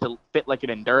hacked up to fit like an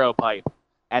enduro pipe,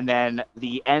 and then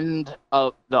the end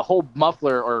of the whole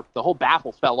muffler or the whole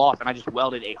baffle fell off, and I just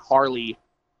welded a Harley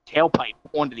tailpipe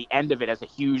onto the end of it as a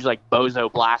huge like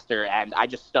bozo blaster, and I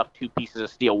just stuffed 2 pieces of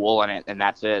steel wool in it, and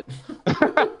that's it.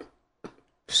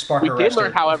 Spark We arrestor. did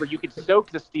learn, however, you could soak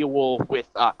the steel wool with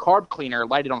carb cleaner,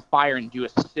 light it on fire, and do a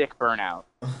sick burnout.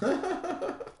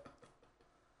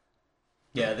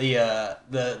 Yeah,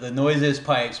 the noisiest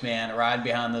pipes, man. Riding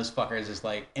behind those fuckers is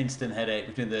like instant headache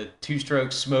between the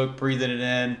 2-stroke smoke, breathing it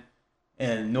in,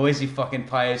 and noisy fucking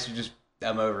pipes.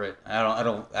 I'm over it.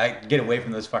 I get away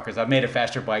from those fuckers. I've made a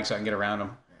faster bike so I can get around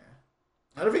them.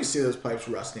 I don't even see those pipes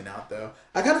rusting out though.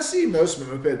 I kind of see most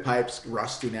moped pipes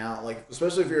rusting out, like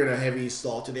especially if you're in a heavy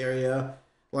salted area.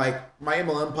 Like my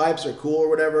MLM pipes are cool or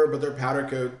whatever, but their powder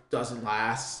coat doesn't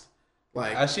last.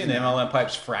 Like I've seen the MLM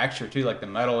pipes fracture too, like the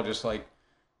metal just like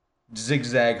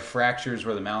zigzag fractures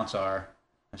where the mounts are.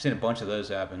 I've seen a bunch of those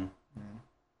happen.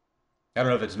 I don't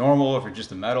know if it's normal, or if it's just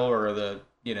the metal, or the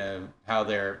how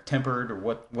they're tempered, or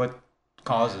what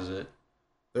causes it.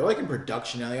 They're like in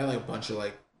production now. They got like a bunch of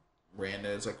like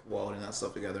randos like welding that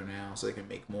stuff together now, so they can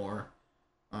make more.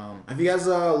 Have you guys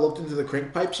looked into the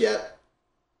crank pipes yet?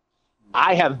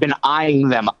 I have been eyeing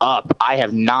them up. I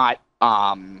have not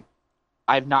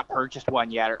purchased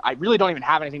one yet. I really don't even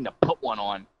have anything to put one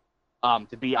on.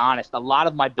 To be honest, a lot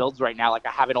of my builds right now, like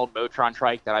I have an old Motron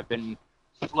trike that I've been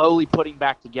slowly putting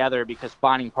back together because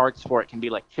finding parts for it can be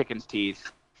like chicken's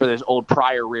teeth for those old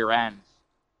prior rear ends.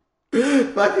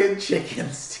 Fucking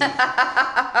chicken's teeth.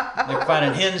 Like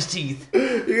finding hen's teeth.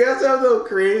 You guys have the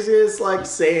craziest like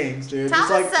sayings, dude. Thomas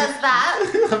Just, like, says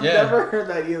that. I've Yeah. never heard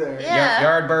that either. Yeah.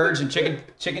 Yard birds and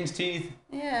chicken's teeth.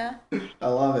 Yeah. I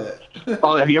love it.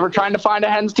 Oh, have you ever tried to find a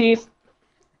hen's teeth?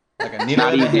 Like a needle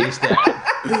in a haystack.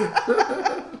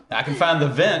 I can find the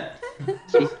vent.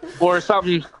 Or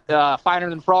something finer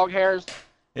than frog hairs?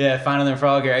 Yeah, finer than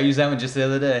frog hair. I used that one just the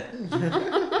other day.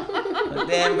 Like,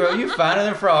 damn, girl, you finer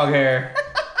than frog hair.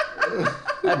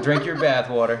 I drink your bath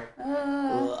water.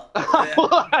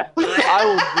 I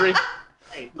will drink.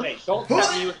 Hey, don't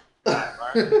tell me.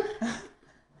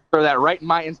 Throw that right in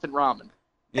my instant ramen.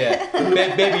 Yeah.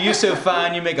 Baby, you so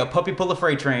fine, you make a puppy pull a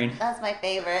freight train. That's my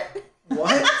favorite.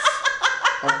 What?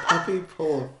 A puppy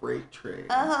pull a freight train.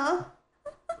 Uh-huh.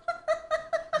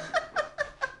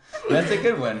 That's a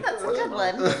good one. That's a good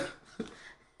one.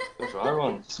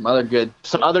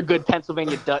 Some other good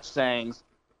Pennsylvania Dutch sayings.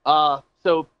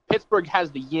 So Pittsburgh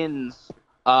has the yins.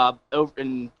 Over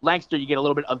in Lancaster, you get a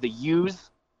little bit of the U's,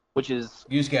 which is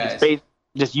Use guys.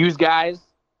 just use guys.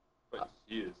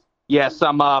 Yeah,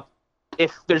 some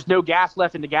if there's no gas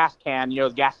left in the gas can, the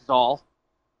gas is all.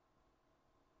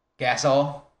 Gas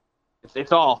all?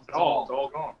 It's all. It's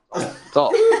all gone. It's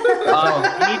all.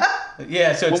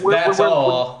 Yeah, so it's When we're- that's when we're-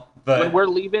 all. But When we're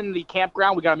leaving the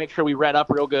campground, we gotta make sure we red up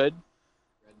real good.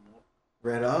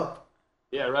 Red up?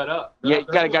 Yeah, right up. Yeah, you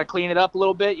gotta clean it up a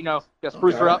little bit. Gotta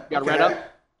spruce her up. Gotta red up.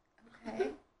 Okay.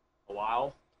 A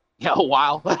while. Yeah, a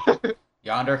while.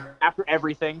 yonder, After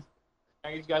everything. I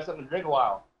give you guys something to drink a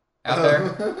while. out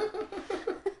there,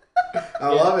 I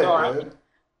love it, sorry. dude.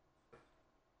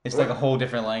 it's like a whole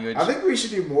different language. I think we should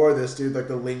do more of this, dude. Like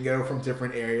the lingo from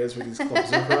different areas where these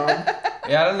clubs are from.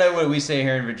 Yeah, I don't know what we say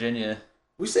here in Virginia.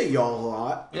 We say y'all a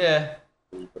lot. Yeah.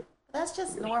 That's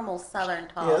just normal Southern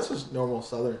talk. Yeah, that's just normal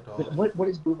Southern talk. What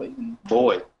is booba?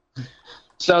 Boy.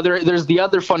 So there's the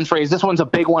other fun phrase. This one's a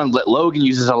big one that Logan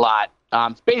uses a lot.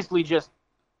 It's basically just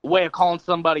a way of calling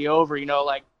somebody over.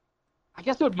 Like I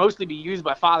guess it would mostly be used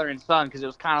by father and son because it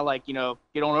was kind of like get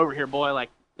on over here, boy. Like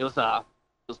it was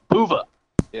boova.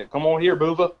 Yeah, come on here,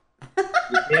 Boova.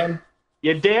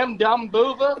 You damn dumb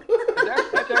boova.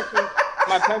 That's actually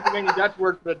my Pennsylvania Dutch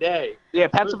word for the day. Yeah,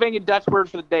 Pennsylvania Dutch word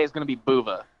for the day is going to be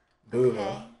boova.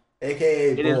 Boova.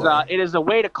 AKA It is boy. it is a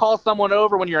way to call someone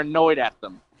over when you're annoyed at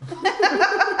them.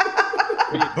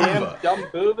 You damn dumb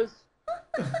boovas.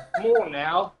 Come on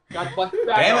now. Got to bust your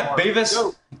back Damn it, out. Beavis,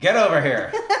 Go. get over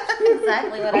here.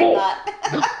 Exactly what I thought.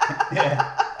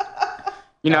 Yeah.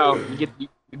 You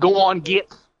go on,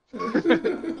 get. Yeah,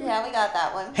 we got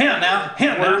that one. Him now.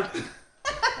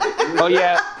 Oh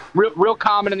yeah, real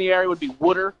common in the area would be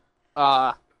wooder.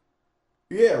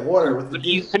 Yeah, water with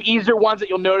the Some easier ones that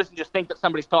you'll notice and just think that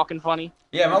somebody's talking funny.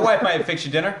 Yeah, my wife might fix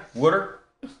you dinner. Wooder.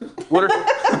 Wooder.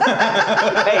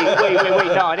 Hey, wait!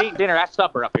 No, it ain't dinner. That's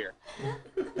supper up here.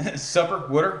 Supper.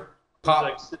 Wooder.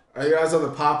 Pop. Are you guys on the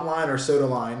pop line or soda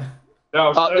line?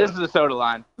 No, This is the soda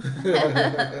line.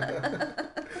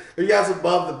 If Are you guys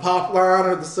above the pop line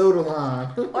or the soda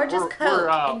line? Or just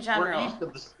Coke in general.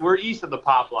 We're east of the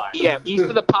pop line. Yeah, east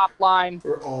of the pop line.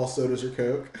 Where all sodas are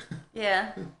Coke.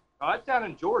 Yeah. Oh, that's down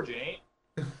in Georgia, ain't?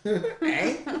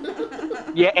 Ain't?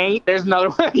 Yeah, ain't. There's another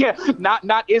one. Yeah,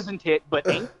 not isn't it, but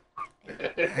ain't.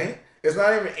 Ain't? It's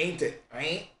not even ain't it.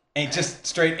 Ain't just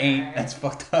straight ain't. That's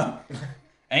fucked up.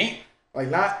 Ain't? Like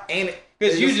not ain't it.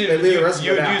 Because They usually leave the you rest of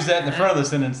would it out. use that in the front of the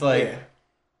sentence like, Yeah.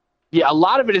 Yeah, a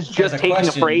lot of it is just a taking a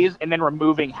question. phrase and then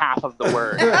removing half of the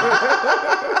word.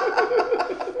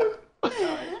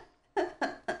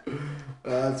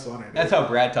 That's funny. Dude. that's how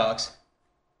Brad talks.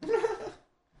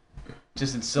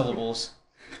 Just in syllables.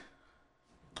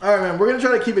 All right, man. We're gonna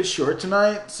try to keep it short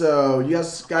tonight. So, you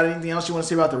guys got anything else you want to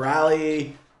say about the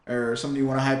rally, or something you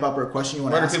want to hype up, or a question you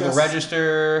want Where to do ask people us?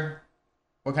 register?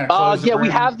 What kind of clothes to Yeah, we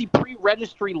bring? have the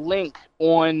pre-registry link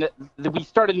on. We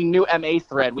started a new MA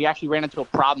thread. We actually ran into a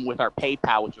problem with our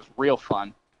PayPal, which was real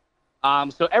fun.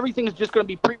 So everything is just going to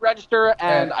be pre-register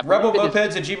and At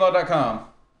rebelmopeds@gmail.com.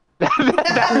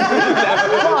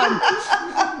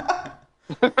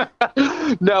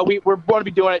 No, we're going to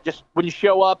be doing it just when you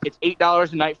show up. It's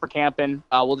 $8 a night for camping.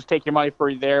 We'll just take your money for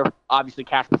you there. Obviously,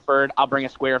 cash preferred. I'll bring a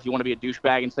square if you want to be a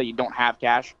douchebag and say you don't have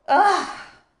cash. Ugh.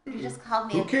 You just called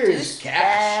me Who a cares?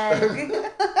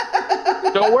 douchebag.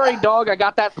 Don't worry, dog. I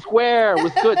got that square. It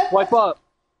was good. Swipe up.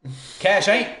 Cash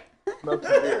ain't. Smoke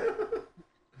some beer.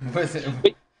 What's it?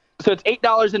 So it's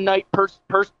 $8 a night per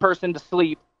person to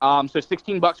sleep. So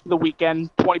 $16 for the weekend,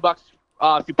 $20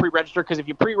 if you pre-register. Because if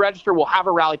you pre-register, we'll have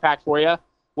a rally pack for you,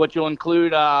 which will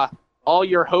include all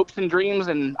your hopes and dreams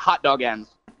and hot dog ends.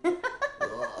 Do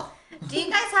you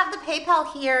guys have the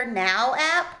PayPal Here Now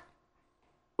app?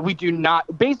 We do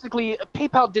not. Basically,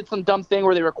 PayPal did some dumb thing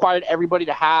where they required everybody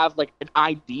to have like an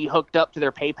ID hooked up to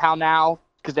their PayPal now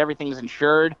because everything's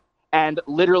insured. And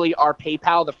literally, our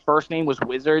PayPal, the first name was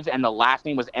Wizards and the last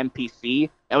name was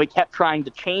MPC. And we kept trying to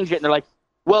change it. And they're like,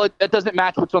 well, that doesn't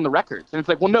match what's on the records. And it's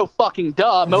like, well, no fucking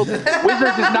duh. Wizards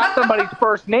is not somebody's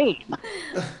first name.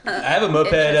 I have a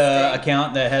moped Interesting.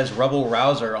 account that has Rebel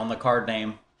Rouser on the card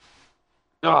name.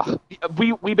 Ugh.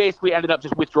 We basically ended up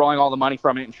just withdrawing all the money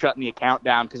from it and shutting the account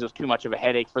down because it was too much of a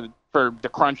headache for the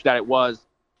crunch that it was.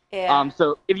 Yeah.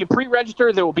 So if you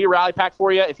pre-register, there will be a rally pack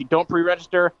for you. If you don't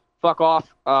pre-register, fuck off.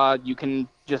 You can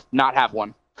just not have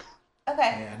one. Okay.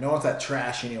 Yeah, no one's that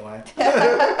trash anyway.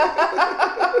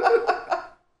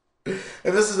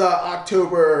 And this is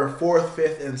October 4th,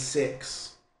 5th, and 6th.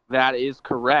 That is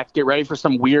correct. Get ready for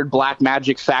some weird black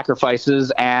magic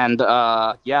sacrifices. And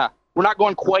yeah, we're not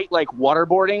going quite like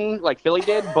waterboarding like Philly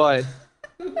did, but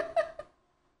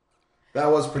That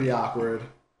was pretty awkward.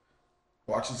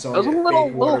 Watching it someone was a get little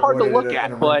fake hard to waterboarded look in a at.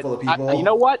 room But full of people. you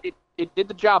know what? It did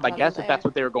the job, I Wasn't guess, if that's there.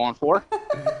 what they were going for. All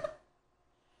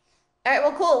right,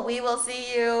 well, cool. We will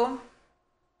see you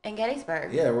in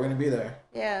Gettysburg. Yeah, we're gonna be there.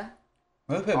 Yeah.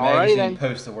 Moped Alrighty Magazine then.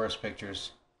 posts the worst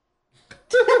pictures.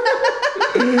 All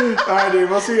right, dude.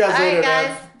 We'll see you guys All right, later, guys.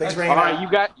 man. Thanks for All hanging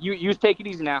right, out. you take it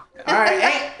easy now. All right,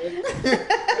 hey.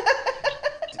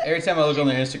 Every time I look on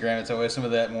their Instagram, it's always some of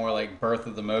that more like birth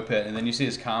of the moped, and then you see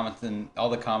his comments, and all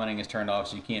the commenting is turned off,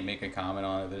 so you can't make a comment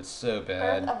on it. But it's so Birth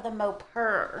bad. of the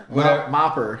Moper.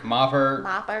 Mopper. Mopper.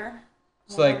 Mopper.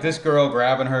 It's like this girl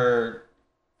grabbing her,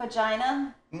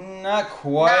 Vagina. not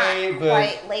quite, Not but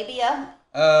quite. Labia.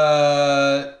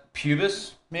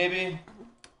 pubis maybe.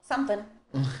 Something.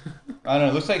 I don't know.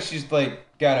 It looks like she's like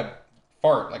got a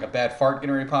fart, like a bad fart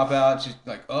getting ready to pop out. She's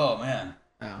like, oh man.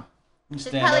 Oh. She's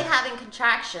Stand probably up. having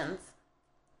contractions.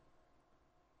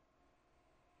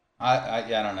 I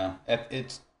don't know.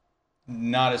 It's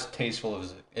not as tasteful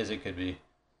as it could be.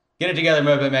 Get it together,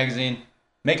 Moped Magazine.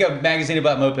 Make a magazine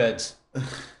about mopeds. It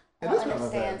I is don't about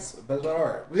understand. mopeds, but it's about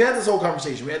art. We had this whole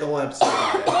conversation. We had the whole episode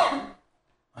about it.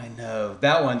 I know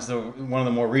that one's one of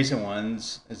the more recent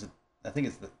ones. I think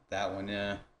it's that one.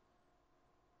 Yeah.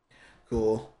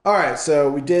 Cool. All right, so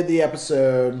we did the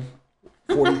episode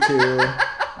 42.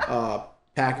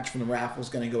 Package from the raffle is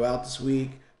going to go out this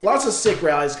week. Lots of sick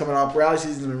rallies coming up. Rally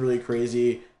season's been really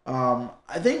crazy. I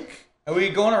think. Are we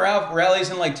going around rallies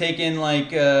and like taking like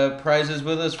prizes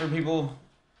with us for people?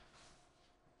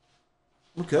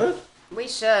 We could We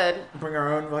should. bring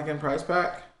our own fucking prize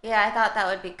pack. Yeah, I thought that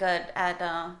would be good at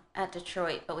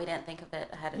Detroit, but we didn't think of it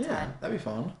ahead of Yeah, time that'd be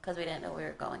fun. because we didn't know we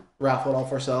were going. Raffle it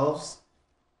off ourselves.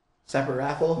 Separate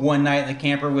raffle. One night in the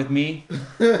camper with me,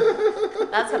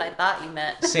 That's what I thought you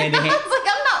meant. Sandy I was like,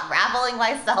 I'm not raffling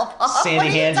myself off. Sandy what are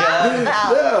you hand job? talking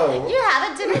about? No. You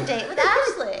have a dinner date with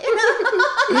Ashley.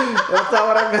 That's not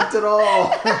what I meant at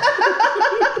all.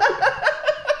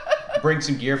 bring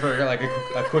some gear for like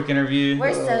a quick interview.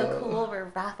 We're so cool.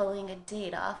 We're raffling a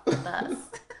date off with us.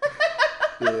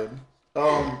 Dude.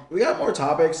 We got more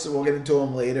topics, so we'll get into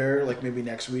them later, like maybe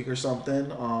next week or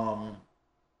something.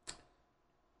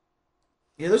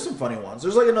 Yeah, there's some funny ones.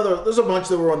 There's a bunch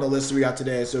that were on the list that we got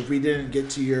today. So if we didn't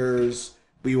get to yours,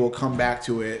 we will come back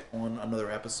to it on another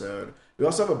episode. We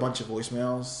also have a bunch of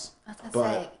voicemails.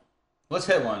 Let's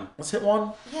hit one. Let's hit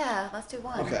one? Yeah, let's do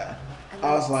one. Okay.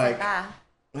 I was like,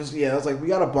 we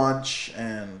got a bunch,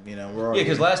 and we're already... Yeah,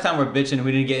 because last time we're bitching,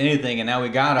 we didn't get anything, and now we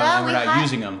got them, and we're not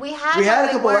using them. We had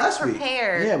a couple last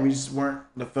prepared. week. Yeah, we just weren't...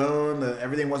 The phone,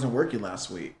 everything wasn't working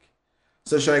last week.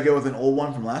 So should I go with an old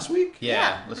one from last week?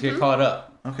 Yeah. Let's get caught up.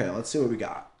 Okay, let's see what we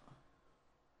got.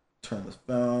 Turn the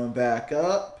phone back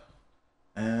up,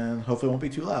 and hopefully it won't be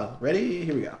too loud. Ready?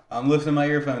 Here we go. I'm lifting my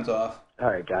earphones off. All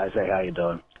right, guys. Hey, how you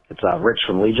doing? It's Rich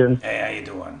from Legion. Hey, how you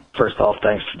doing? First off,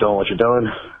 thanks for doing what you're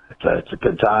doing. It's a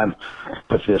good time.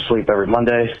 Puts me to sleep every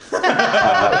Monday.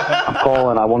 I'm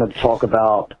calling. I wanted to talk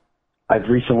about. I've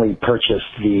recently purchased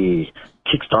the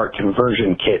Kickstart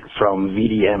conversion kit from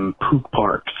VDM Pook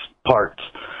Parts.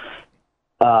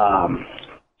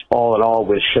 All in all,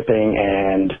 with shipping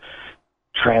and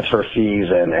transfer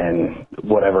fees and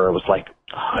whatever, it was like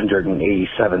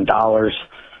 $187.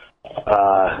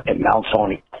 It mounts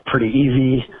on pretty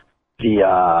easy.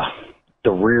 The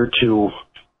rear two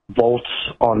bolts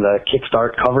on the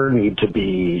Kickstart cover need to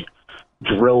be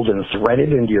drilled and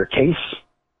threaded into your case.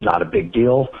 Not a big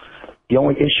deal. The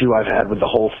only issue I've had with the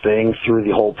whole thing through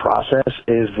the whole process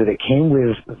is that it came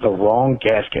with the wrong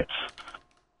gaskets.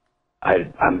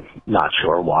 I'm not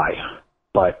sure why,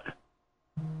 but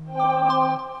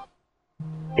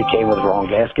it came with the wrong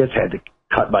gaskets. Had to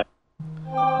cut my...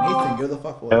 Nathan, go the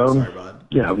fuck away. Sorry, bud.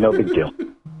 No big deal.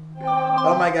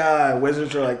 Oh my god,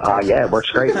 wizards are like... yeah, it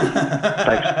works great.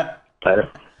 Thanks.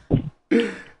 Later.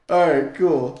 Alright,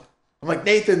 cool. I'm like,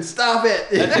 Nathan, stop it!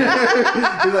 He's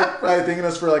like probably thinking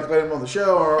us for like letting him on the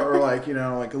show or like,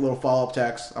 like a little follow-up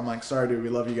text. I'm like, sorry dude, we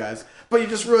love you guys. But you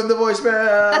just ruined the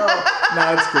voicemail!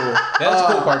 No, it's cool. That's a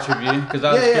cool parts review, because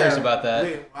I was curious about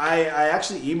that. I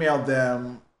actually emailed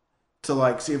them to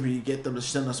like see if we could get them to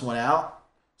send us one out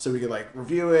so we could like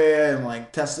review it and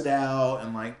like test it out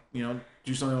and like,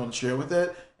 do something on the show with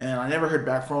it. And I never heard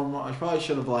back from them. I probably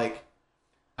should have like...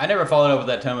 I never followed up with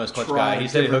that Thomas clutch guy. He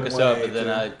said he'd hook us up, but then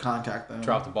I contact them.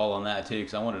 Dropped the ball on that too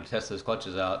because I wanted to test those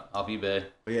clutches out off eBay.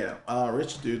 But yeah,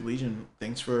 Rich, dude, Legion,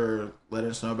 thanks for letting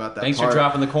us know about that. Thanks for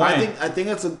dropping the coin. I think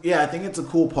it's a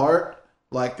cool part,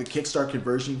 like the Kickstart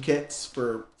conversion kits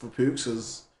for Pooks.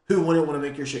 Because who wouldn't want to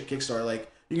make your shit Kickstart?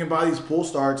 Like you can buy these pull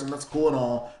starts and that's cool and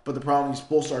all, but the problem with these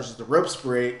pull starts is the ropes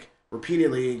break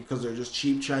repeatedly because they're just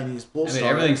cheap Chinese pull starts.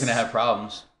 Everything's gonna have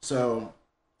problems. So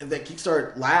if that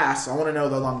Kickstart lasts, I want to know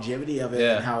the longevity of it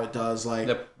and how it does, like,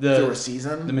 through a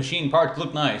season. The machine parts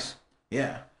look nice.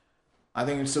 Yeah. I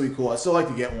think it'd still be cool. I'd still like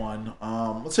to get one.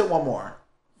 Let's hit one more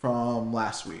from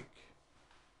last week.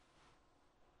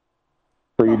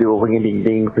 So you do a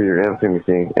ring-a-ding-ding for your answering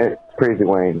machine. It's Crazy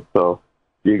Wayne. So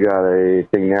you got a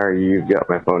thing there. You've got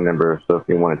my phone number. So if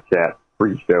you want to chat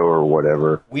pre-show or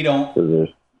whatever. We don't. Because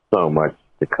there's so much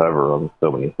to cover on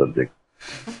so many subjects.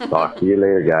 Talk to you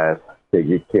later, guys.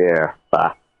 Take care.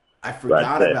 Bye. I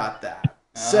forgot about that.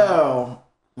 So,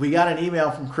 we got an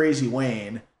email from Crazy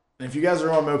Wayne. And if you guys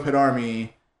are on Moped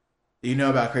Army, you know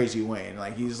about Crazy Wayne.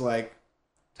 Like, he's like...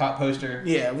 Top poster.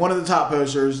 Yeah, one of the top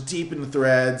posters, deep in the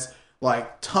threads.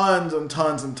 Like, tons and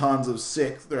tons and tons of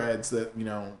sick threads that,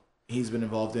 he's been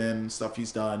involved in, stuff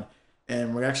he's done.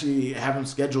 And we actually have him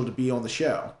scheduled to be on the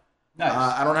show. Nice.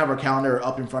 I don't have our calendar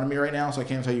up in front of me right now, so I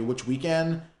can't tell you which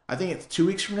weekend. I think it's 2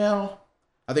 weeks from now.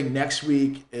 I think next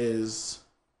week is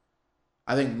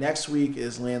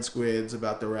Land Squids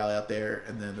about the rally out there,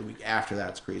 and then the week after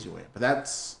that's Crazy Wayne. But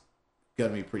that's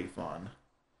gonna be pretty fun.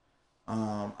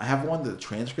 I have one that the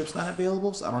transcript's not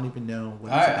available, so I don't even know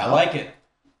what it's about. I like it.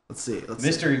 Let's see.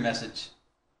 Mystery message.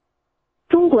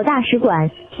 中国大使馆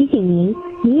提醒您，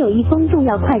您有一封重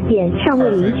要快件尚未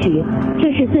领取，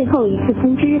这是最后一次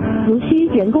通知，如需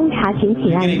人工查询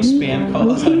请按1，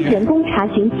如需人工查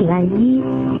询请按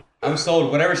1。 I'm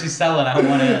sold. Whatever she's selling, I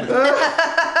want it.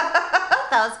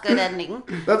 That was good ending.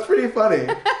 That's pretty funny.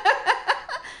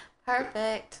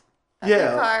 Perfect.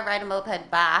 Yeah. Car, ride a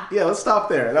moped, bye. Yeah, let's stop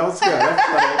there. That was good. That's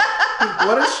funny.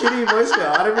 What a shitty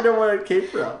voicemail. I don't even know where it came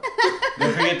from.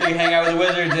 Don't forget to hang out with the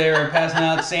wizards. They were passing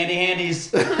out sandy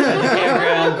handies at the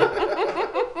campground.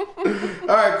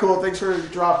 All right, cool. Thanks for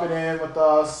dropping in with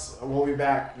us. We'll be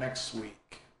back next week.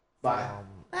 Bye.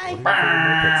 Bye. Fuck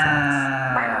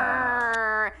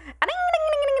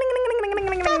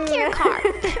your car.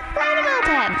 Ride a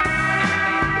moped.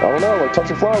 I don't know, like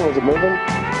touch a flower, was it moving?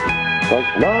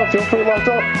 Like, nah, I feel pretty locked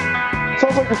up.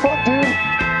 Sounds like you're fucked, dude.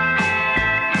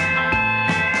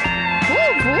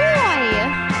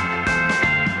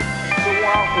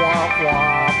 wah,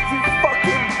 wah.